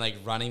creative and like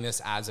running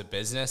this as a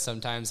business,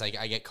 sometimes like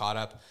I get caught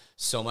up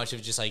so much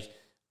of just like,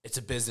 it's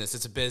a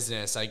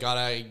business. I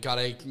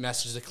gotta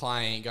message the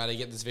client, gotta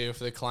get this video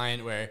for the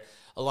client, where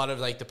a lot of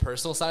like the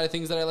personal side of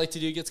things that I like to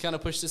do gets kind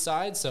of pushed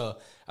aside. So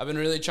I've been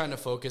really trying to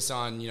focus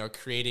on, you know,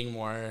 creating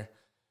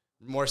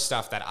more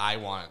stuff that I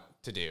want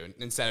to do,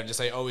 instead of just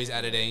like always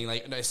editing,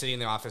 like sitting in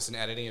the office and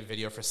editing a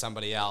video for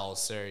somebody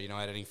else, or, you know,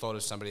 editing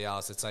photos for somebody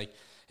else. It's like,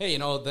 hey, you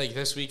know, like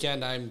this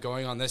weekend I'm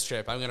going on this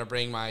trip. I'm going to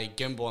bring my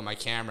gimbal and my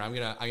camera. I'm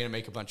going to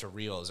make a bunch of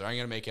reels, or I'm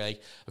going to make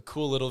like a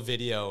cool little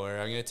video, or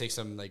I'm going to take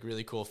some like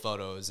really cool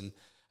photos. And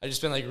I've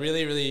just been like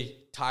really, really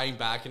tying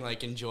back and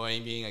like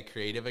enjoying being a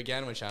creative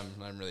again, which I'm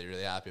really,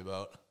 really happy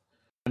about.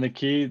 And the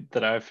key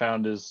that I've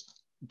found is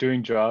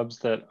doing jobs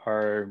that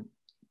are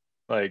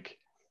like,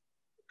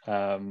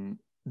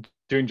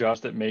 doing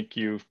jobs that make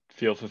you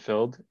feel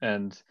fulfilled,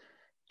 and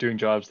doing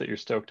jobs that you're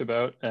stoked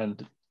about,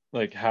 and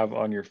like have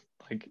on your,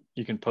 like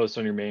you can post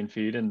on your main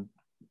feed, and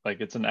like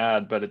it's an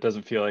ad, but it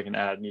doesn't feel like an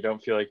ad, and you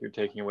don't feel like you're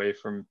taking away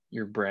from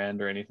your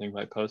brand or anything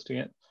by posting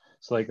it.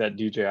 So like that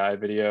DJI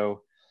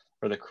video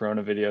or the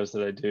Corona videos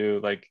that I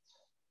do, like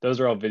those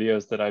are all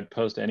videos that I'd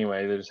post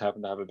anyway. They just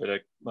happen to have a bit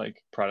of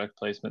like product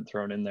placement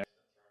thrown in there.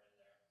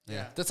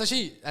 Yeah, that's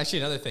actually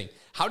another thing.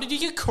 How did you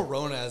get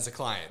Corona as a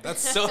client? That's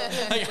so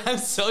like, I'm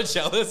so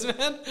jealous,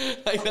 man.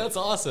 Like that's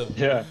awesome.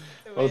 Yeah.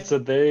 Well, so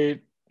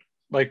they,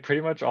 like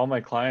pretty much all my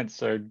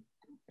clients are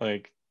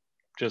like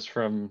just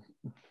from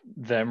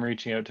them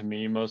reaching out to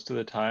me most of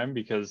the time,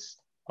 because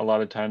a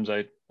lot of times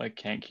I like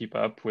can't keep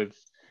up with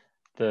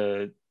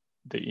the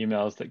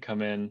emails that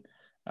come in,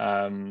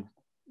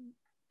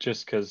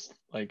 just because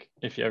like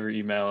if you ever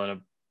email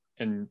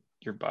in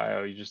your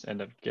bio, you just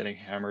end up getting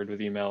hammered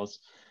with emails.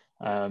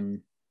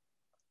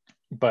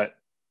 But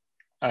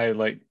I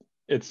like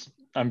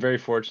I'm very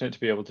fortunate to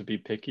be able to be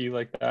picky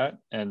like that,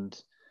 and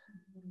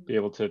be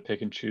able to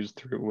pick and choose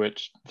through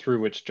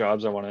which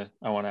jobs I want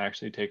to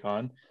actually take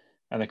on.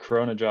 And the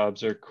Corona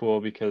jobs are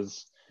cool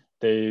because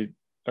they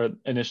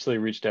initially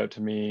reached out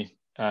to me.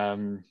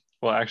 Well,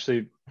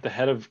 actually, the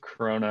head of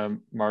Corona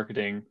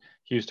marketing,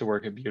 he used to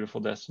work at Beautiful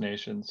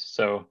Destinations,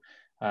 so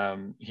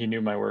he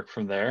knew my work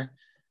from there.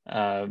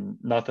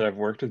 Not that I've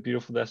worked with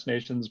Beautiful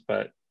Destinations,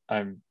 but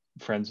I'm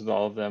friends with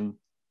all of them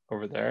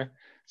over there.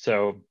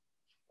 So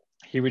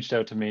he reached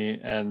out to me,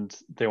 and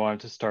they wanted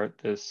to start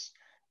this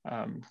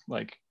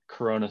like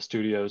Corona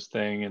Studios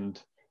thing,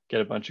 and get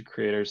a bunch of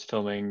creators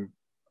filming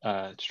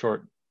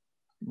short,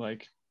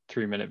 like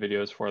 3-minute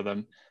videos for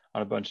them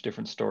on a bunch of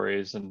different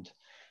stories. And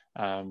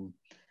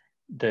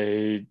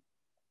they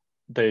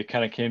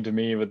kind of came to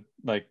me with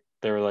like,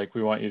 they were like,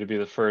 we want you to be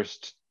the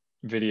first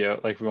video,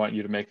 like we want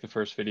you to make the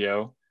first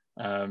video,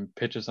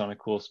 pitch us on a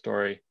cool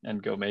story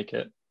and go make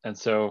it. And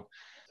so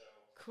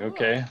Cool.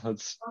 Okay,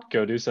 let's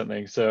go do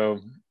something. So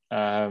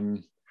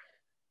since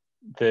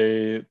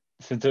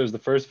it was the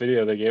first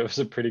video, they gave us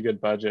a pretty good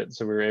budget,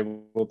 so we were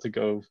able to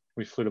go.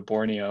 We flew to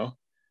Borneo,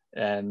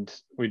 and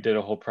we did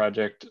a whole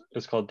project.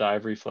 It's called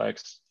Dive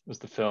Reflex, was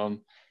the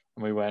film,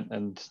 and we went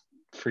and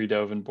free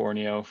dove in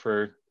Borneo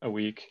for a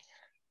week.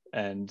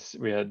 And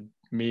we had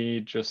me,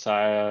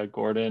 Josiah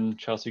Gordon,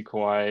 Chelsea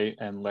Kawhi,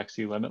 and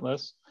Lexi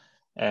Limitless,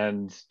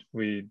 and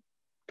we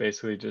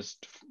basically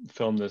just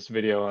filmed this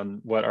video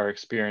on what our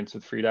experience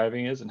with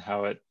freediving is and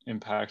how it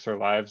impacts our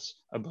lives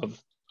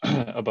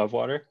above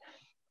water.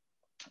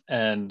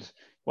 And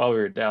while we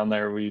were down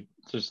there, we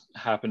just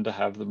happened to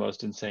have the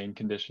most insane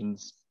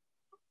conditions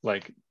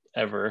like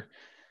ever.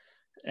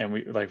 And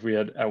we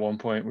had, at one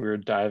point we were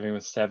diving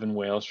with 7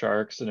 whale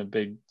sharks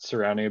and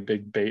surrounding a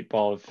big bait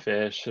ball of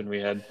fish, and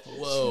it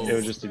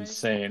was just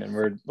insane. And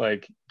we're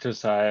like,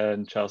 Josiah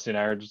and Chelsea and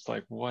I are just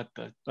like, what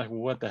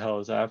the hell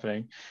is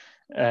happening?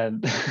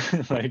 And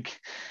like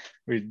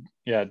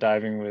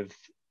diving with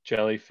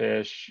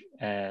jellyfish,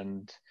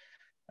 and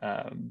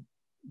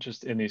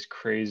just in these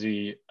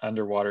crazy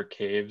underwater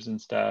caves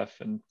and stuff.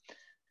 And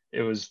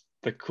it was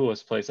the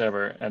coolest place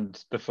ever,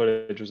 and the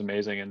footage was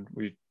amazing. And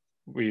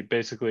we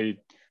basically,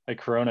 like,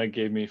 Corona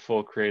gave me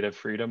full creative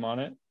freedom on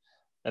it,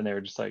 and they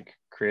were just like,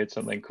 create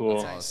something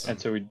cool. Awesome.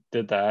 And so we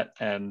did that,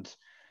 and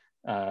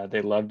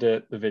they loved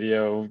it. The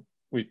video,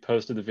 we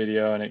posted the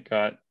video, and it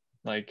got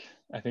like,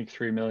 I think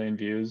 3 million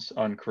views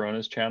on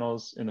Corona's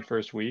channels in the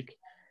first week.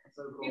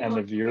 And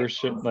the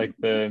viewership, like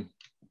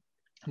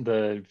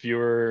the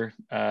viewer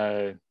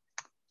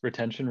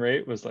retention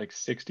rate was like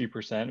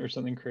 60% or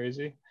something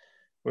crazy,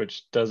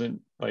 which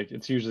doesn't, like,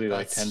 it's usually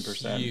like 10%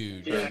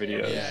 for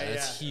videos. Yeah,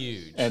 that's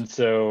huge. And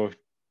so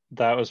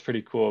that was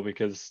pretty cool,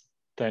 because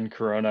then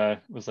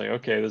Corona was like,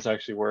 okay, this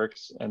actually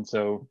works. And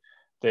so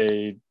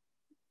they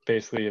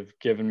basically have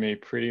given me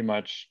pretty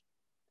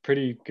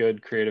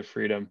good creative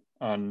freedom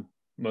on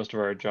most of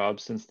our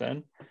jobs since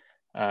then.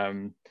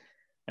 And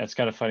it's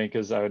kind of funny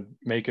because I would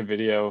make a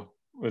video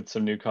with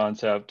some new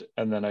concept,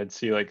 and then I'd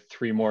see like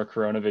 3 more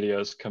Corona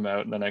videos come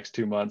out in the next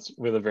 2 months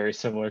with a very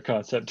similar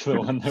concept to the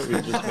one that we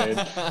just made.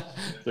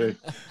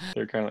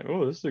 They're kind of like,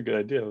 oh, this is a good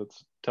idea.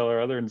 Let's tell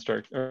our other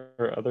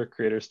or other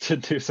creators to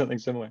do something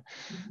similar.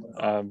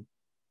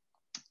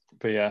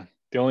 But yeah,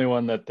 the only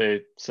one that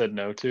they said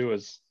no to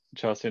was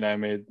Chelsea and I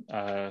made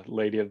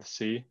Lady of the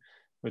Sea,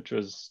 which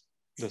was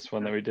this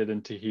one that we did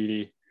in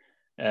Tahiti,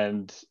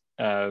 and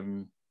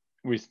that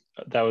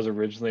was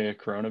originally a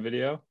Corona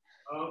video,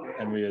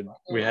 and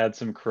we had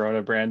some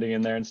Corona branding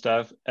in there and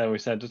stuff, and we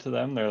sent it to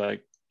them. They're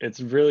like, it's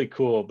really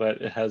cool,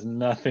 but it has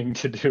nothing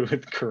to do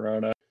with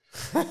Corona.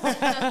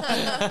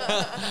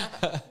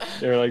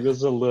 They're like, this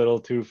is a little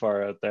too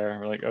far out there.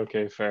 We're like,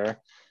 okay,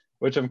 fair,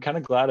 which I'm kind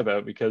of glad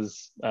about,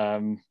 because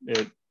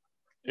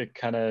it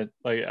kind of,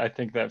 like, I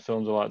think that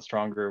film's a lot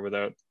stronger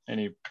without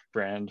any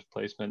brand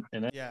placement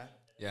in it. Yeah.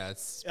 Yeah,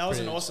 that was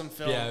an awesome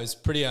film. Yeah, it was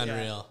pretty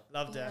unreal. Yeah,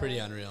 loved it. Pretty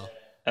unreal.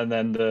 And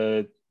then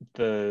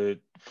the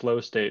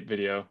flow state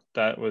video,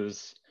 that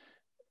was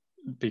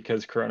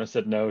because Corona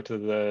said no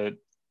to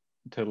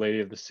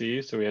Lady of the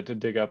Sea, so we had to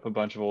dig up a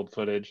bunch of old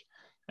footage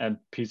and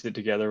piece it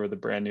together with a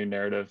brand new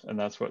narrative, and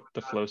that's what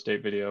the flow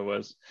state video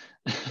was.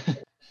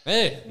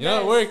 Hey, you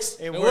know, it works.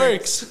 It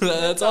works.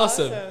 That's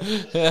awesome.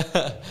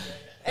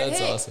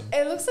 That's awesome.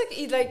 It looks like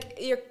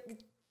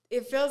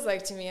it feels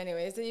like, to me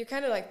anyways, that you're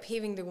kind of like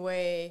paving the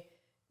way,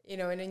 you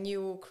know, in a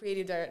new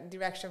creative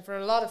direction for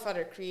a lot of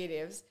other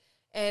creatives.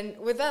 And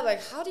with that,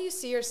 like, how do you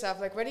see yourself?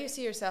 Like, where do you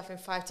see yourself in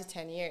 5 to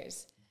 10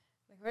 years?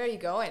 Like, where are you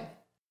going?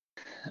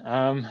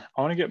 I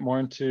want to get more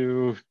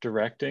into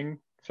directing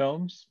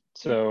films.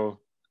 So,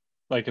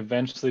 like,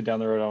 eventually down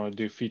the road, I want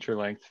to do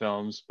feature-length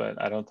films,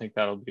 but I don't think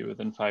that'll be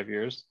within 5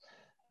 years.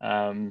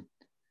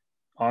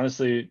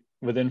 Honestly,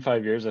 within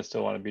 5 years, I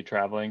still want to be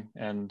traveling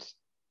and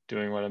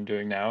doing what I'm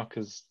doing now,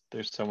 because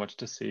there's so much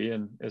to see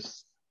and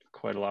it's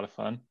quite a lot of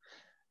fun.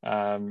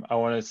 I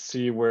want to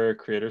see where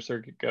Creator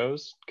Circuit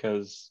goes,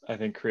 because I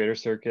think Creator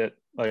Circuit,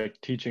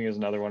 like, teaching is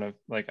another one of,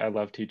 like, I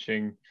love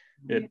teaching.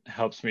 It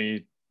helps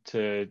me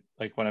to,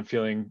 like,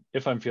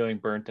 if I'm feeling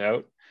burnt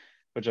out,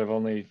 which I've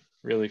only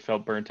really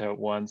felt burnt out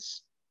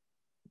once,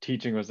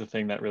 teaching was the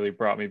thing that really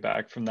brought me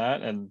back from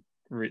that and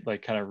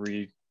kind of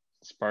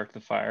re-sparked the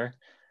fire.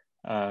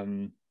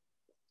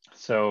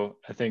 So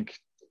I think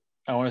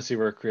I want to see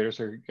where Creator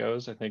Circuit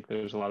goes. I think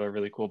there's a lot of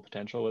really cool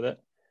potential with it.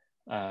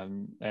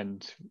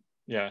 And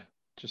yeah,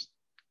 just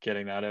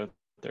getting that out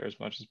there as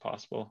much as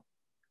possible.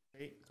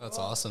 That's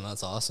awesome.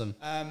 That's awesome.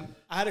 I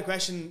had a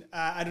question.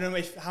 I don't know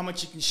how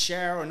much you can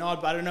share or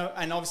not, but I don't know.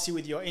 And obviously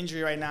with your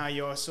injury right now,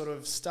 you're sort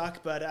of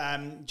stuck, but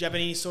do you have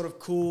any sort of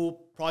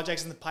cool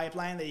projects in the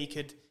pipeline that you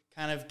could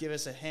kind of give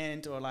us a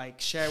hint or like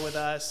share with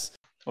us?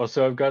 Well,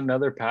 so I've got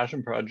another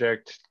passion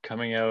project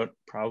coming out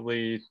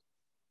probably,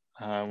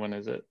 when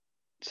is it?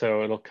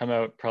 So it'll come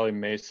out probably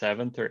May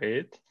 7th or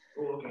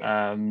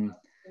 8th.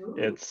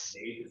 It's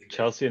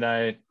Chelsea and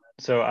I.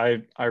 So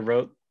I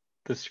wrote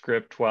the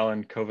script while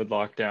in COVID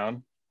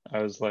lockdown.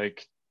 I was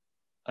like,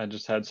 I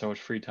just had so much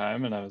free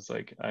time, and I was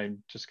like,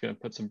 I'm just going to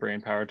put some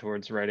brain power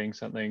towards writing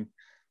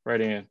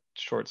a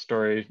short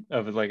story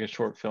of like a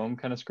short film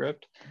kind of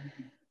script.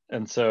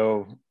 And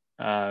so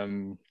I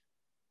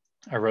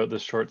wrote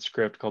this short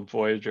script called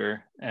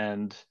Voyager,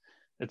 and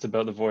it's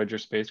about the Voyager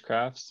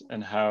spacecrafts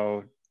and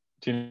how,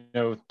 do you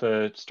know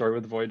the story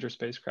with the Voyager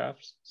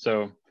spacecrafts?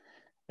 So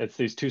it's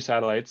these 2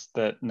 satellites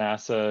that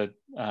NASA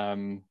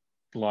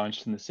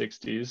launched in the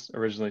 60s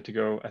originally to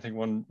go, I think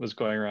one was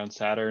going around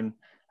Saturn.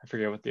 I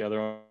forget what the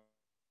other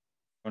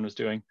one was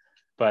doing,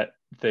 but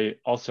they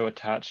also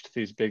attached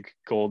these big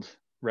gold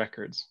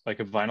records, like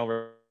a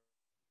vinyl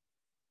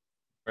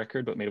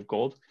record, but made of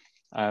gold,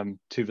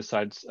 to the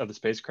sides of the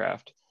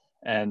spacecraft.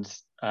 And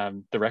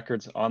the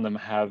records on them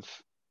have,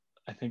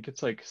 I think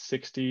it's like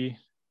 60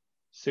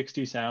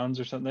 sounds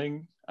or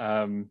something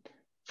from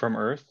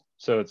Earth.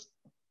 So it's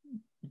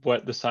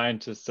what the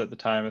scientists at the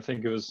time, I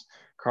think it was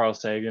Carl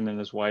Sagan and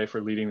his wife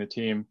were leading the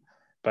team,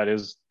 but it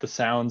was the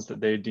sounds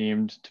that they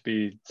deemed to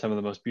be some of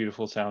the most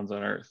beautiful sounds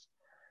on Earth.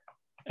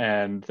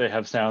 And they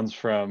have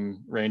sounds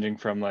ranging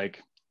from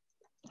like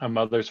a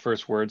mother's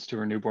first words to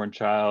her newborn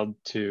child,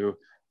 to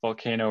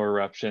volcano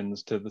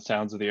eruptions, to the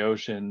sounds of the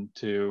ocean,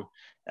 to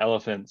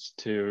elephants,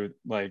 to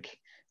like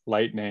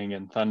lightning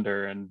and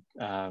thunder and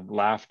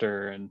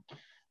laughter, and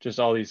just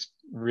all these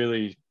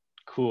really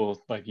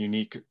cool, like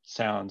unique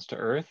sounds to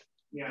Earth.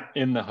 Yeah.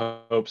 In the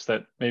hopes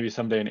that maybe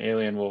someday an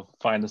alien will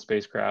find the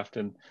spacecraft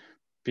and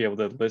be able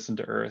to listen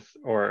to Earth,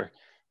 or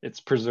it's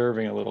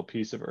preserving a little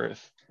piece of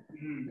Earth.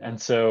 Mm-hmm. And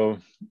so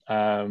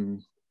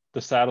the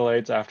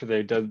satellites, after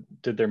they did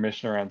their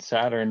mission around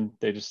Saturn,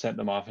 they just sent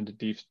them off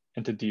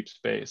into deep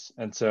space.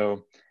 And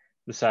so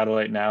the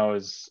satellite now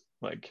is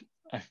like,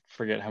 I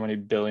forget how many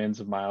billions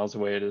of miles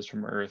away it is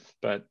from Earth,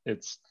 but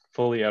it's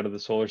fully out of the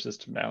solar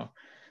system now.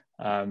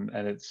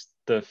 And it's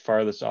the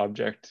farthest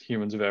object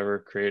humans have ever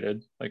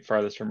created, like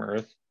farthest from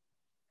Earth.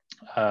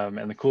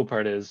 And the cool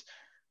part is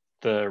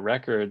the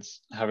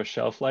records have a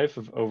shelf life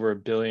of over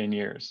 1 billion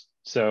years.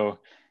 So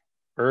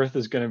Earth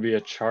is going to be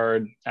a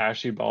charred,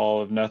 ashy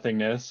ball of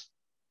nothingness,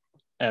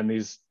 and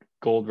these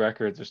gold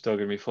records are still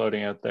going to be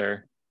floating out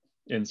there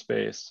in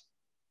space,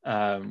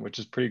 which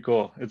is pretty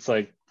cool. It's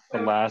like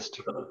the last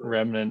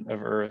remnant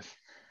of Earth.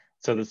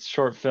 So this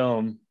short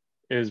film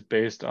is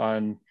based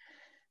on,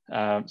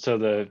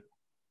 so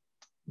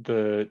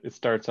it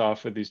starts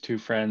off with these two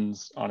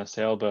friends on a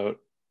sailboat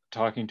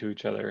talking to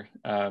each other,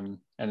 and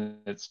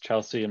it's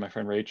Chelsea and my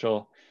friend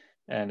Rachel,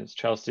 and it's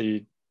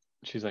Chelsea.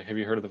 She's like, "Have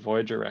you heard of the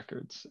Voyager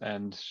records?"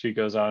 And she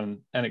goes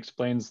on and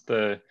explains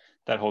that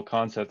whole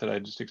concept that I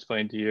just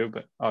explained to you,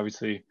 but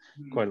obviously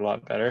quite a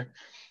lot better.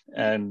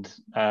 And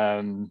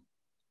the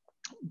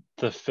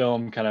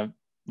film kind of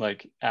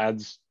like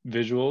adds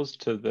visuals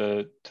to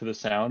the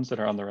sounds that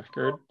are on the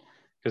record,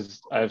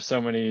 because I have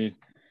so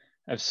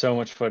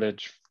much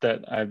footage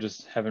that I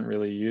just haven't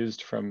really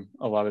used from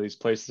a lot of these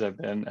places I've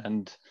been,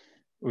 and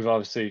we've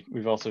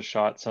also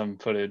shot some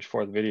footage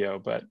for the video,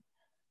 but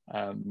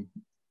I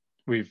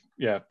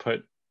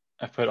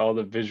put all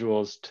the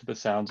visuals to the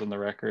sounds on the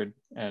record,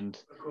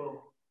 and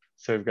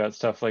so we've got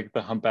stuff like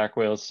the humpback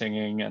whales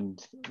singing,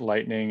 and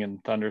lightning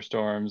and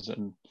thunderstorms,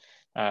 and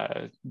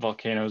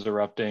volcanoes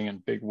erupting,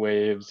 and big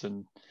waves,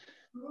 and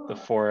the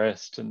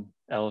forest, and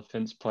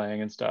elephants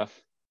playing and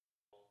stuff.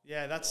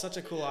 Yeah, that's such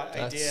a cool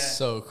idea. That's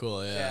so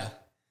cool. Yeah.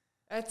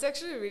 It's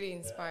actually really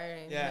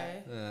inspiring. Yeah.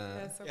 Right?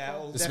 That's so Yeah,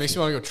 cool. This makes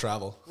me want to go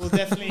travel. We'll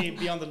definitely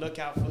be on the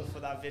lookout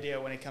for that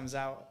video when it comes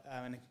out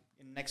in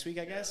next week,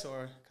 I guess,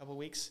 or a couple of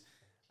weeks.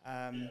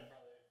 Honestly,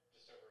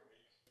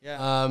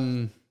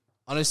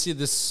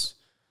 this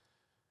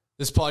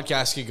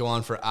podcast could go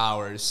on for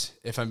hours.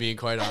 If I'm being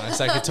quite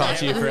honest, I could talk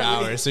to you for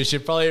hours. So we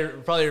should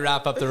probably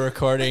wrap up the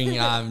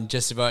recording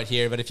just about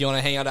here. But if you want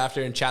to hang out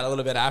after and chat a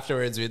little bit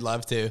afterwards, we'd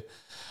love to.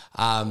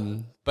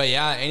 But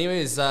yeah,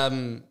 anyways,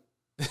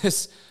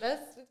 It's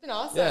been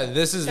awesome. Yeah,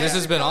 this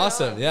has been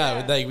awesome.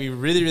 Yeah, like we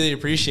really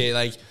appreciate,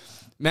 like,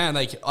 man,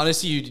 like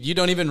honestly, you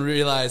don't even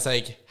realize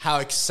like how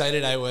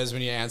excited I was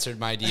when you answered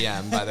my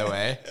DM. By the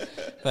way,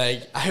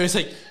 like I was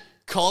like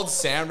called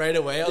Sam right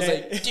away. I was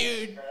like,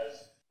 dude.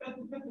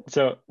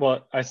 So,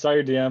 well, I saw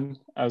your DM.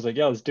 I was like,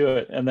 yeah, let's do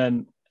it. And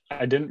then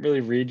I didn't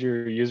really read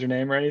your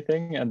username or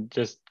anything, and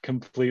just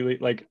completely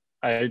like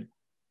I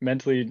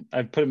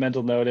put a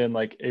mental note in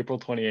like April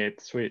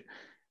 28th. Sweet.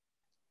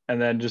 And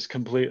then just I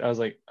was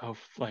like, oh,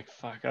 like,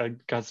 fuck, I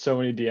got so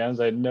many DMs.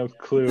 I had no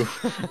clue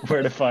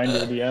where to find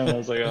your DM. I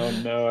was like, oh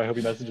no, I hope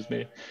he messages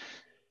me.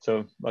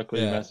 So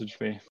luckily you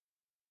messaged me.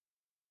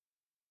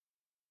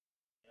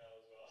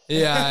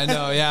 Yeah, I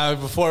know. Yeah,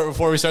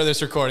 before we started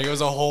this recording, it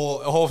was a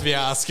whole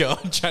fiasco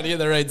trying to get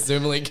the right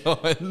Zoom link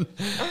going.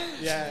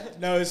 Yeah,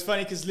 no, it was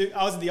funny because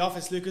I was in the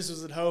office, Lucas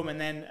was at home,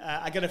 and then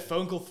I got a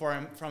phone call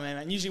from him.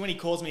 And usually when he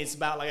calls me, it's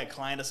about like a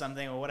client or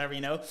something or whatever, you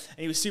know. And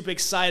he was super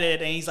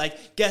excited, and he's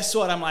like, "Guess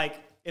what?" I'm like,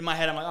 in my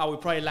head, I'm like, "Oh, we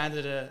probably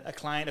landed a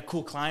client, a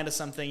cool client or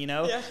something, you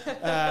know."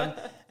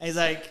 Yeah. And he's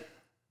like,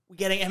 "We're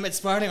getting Emmett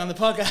Sparling on the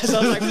podcast."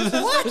 I was like,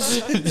 "What?"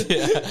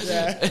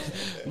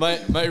 Yeah.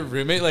 My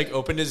roommate like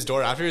opened his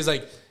door after. He was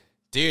like,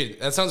 dude,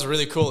 that sounds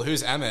really cool.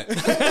 Who's Emmett?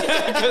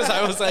 Because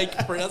I was like,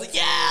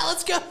 yeah,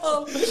 let's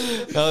go.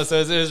 No,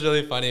 so it was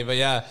really funny. But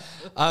yeah.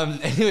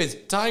 Anyways,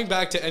 tying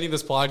back to ending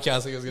this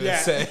podcast, like I was going to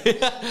say.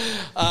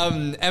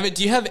 Emmett,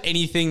 do you have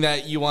anything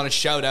that you want to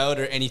shout out,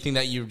 or anything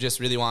that you just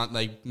really want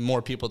like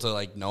more people to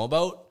like know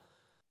about?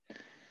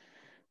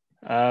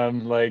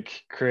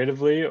 Like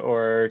creatively,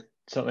 or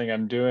something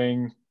I'm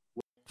doing?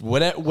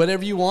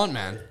 Whatever you want,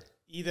 man.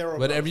 Either or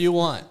whatever both. You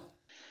want.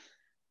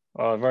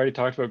 Well, I've already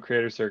talked about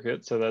Creator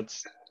Circuit, so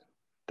that's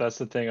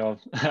the thing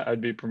I'd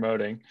be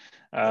promoting.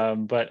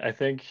 But I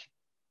think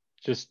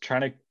just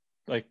trying to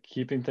like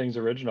keeping things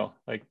original.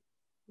 Like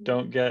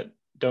don't get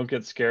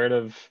scared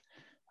of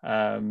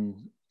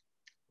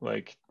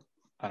like,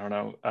 I don't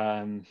know,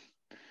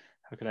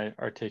 how can I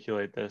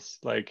articulate this?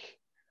 Like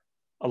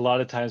a lot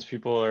of times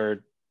people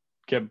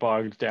get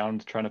bogged down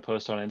trying to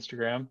post on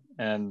Instagram,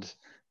 and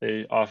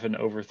they often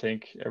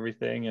overthink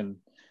everything. And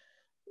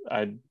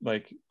I'd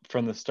like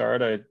from the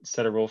start, I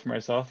set a rule for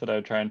myself that I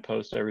would try and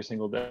post every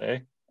single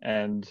day.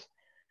 And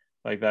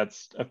like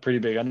that's a pretty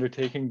big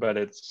undertaking, but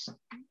it's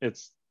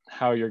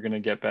how you're going to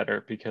get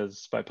better,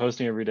 because by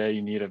posting every day,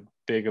 you need a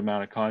big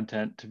amount of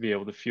content to be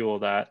able to fuel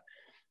that.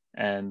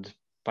 And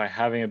by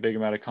having a big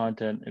amount of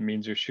content, it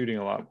means you're shooting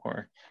a lot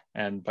more.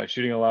 And by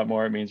shooting a lot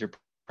more, it means you're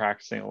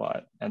practicing a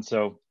lot. And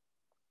so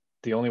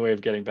the only way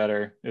of getting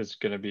better is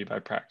going to be by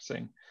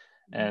practicing.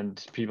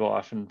 And people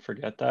often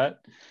forget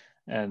that.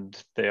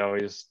 And they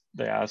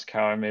ask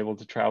how I'm able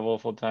to travel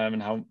full time,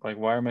 and how, like,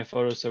 why are my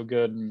photos so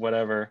good and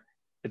whatever.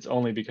 It's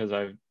only because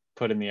I've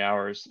put in the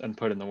hours and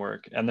put in the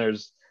work. And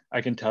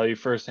I can tell you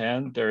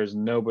firsthand, there is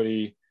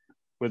nobody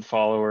with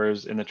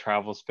followers in the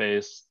travel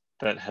space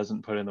that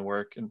hasn't put in the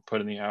work and put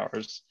in the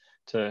hours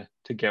to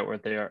get where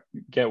they are.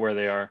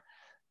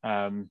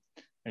 And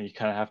you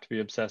kind of have to be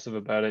obsessive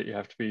about it. You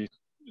have to be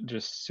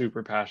just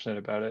super passionate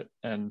about it,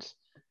 and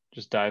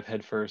just dive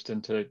headfirst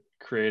into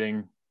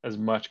creating as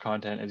much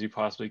content as you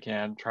possibly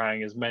can,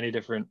 trying as many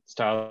different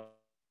styles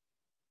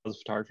as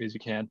photography as you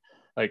can.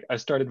 Like I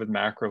started with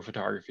macro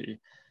photography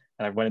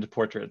and I went into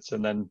portraits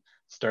and then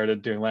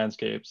started doing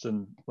landscapes.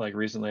 And like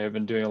recently I've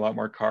been doing a lot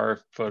more car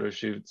photo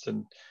shoots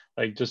and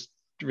like just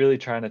really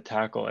trying to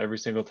tackle every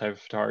single type of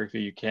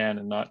photography you can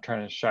and not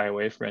trying to shy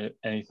away from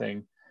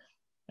anything.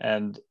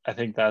 And I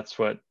think that's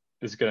what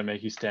is going to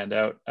make you stand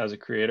out as a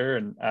creator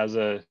and as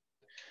a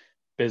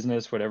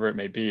business, whatever it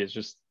may be, is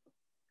just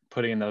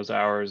putting in those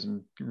hours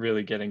and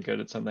really getting good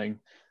at something.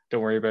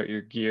 Don't worry about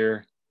your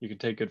gear. You can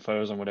take good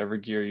photos on whatever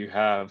gear you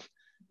have.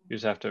 You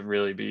just have to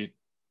really be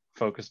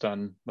focused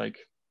on like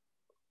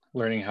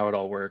learning how it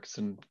all works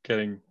and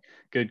getting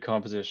good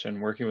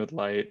composition, working with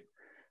light.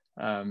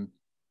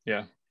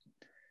 Yeah.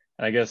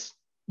 And I guess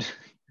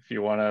if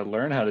you want to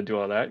learn how to do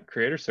all that,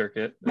 Creator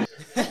Circuit.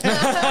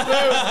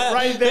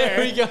 Right there. There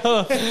we go.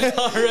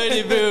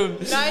 Alrighty, boom.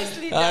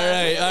 Nicely done. All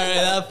right.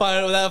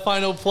 That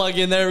final plug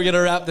in there. We're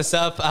gonna wrap this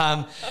up.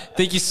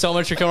 Thank you so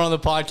much for coming on the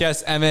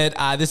podcast, Emmett.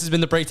 This has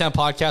been the Breaktime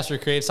Podcast for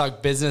Creative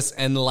Talk Business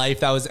and Life.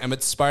 That was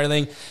Emmett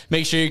Sparling.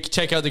 Make sure you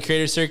check out the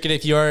Creator Circuit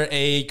if you are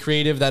a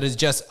creative that is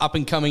just up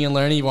and coming and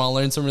learning. You want to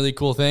learn some really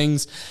cool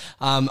things.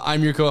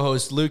 I'm your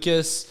co-host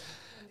Lucas.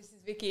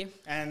 Vicky.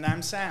 And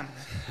I'm Sam.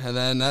 And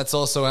then that's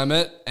also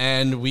Emmett.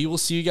 And we will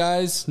see you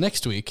guys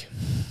next week.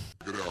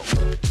 Check it out.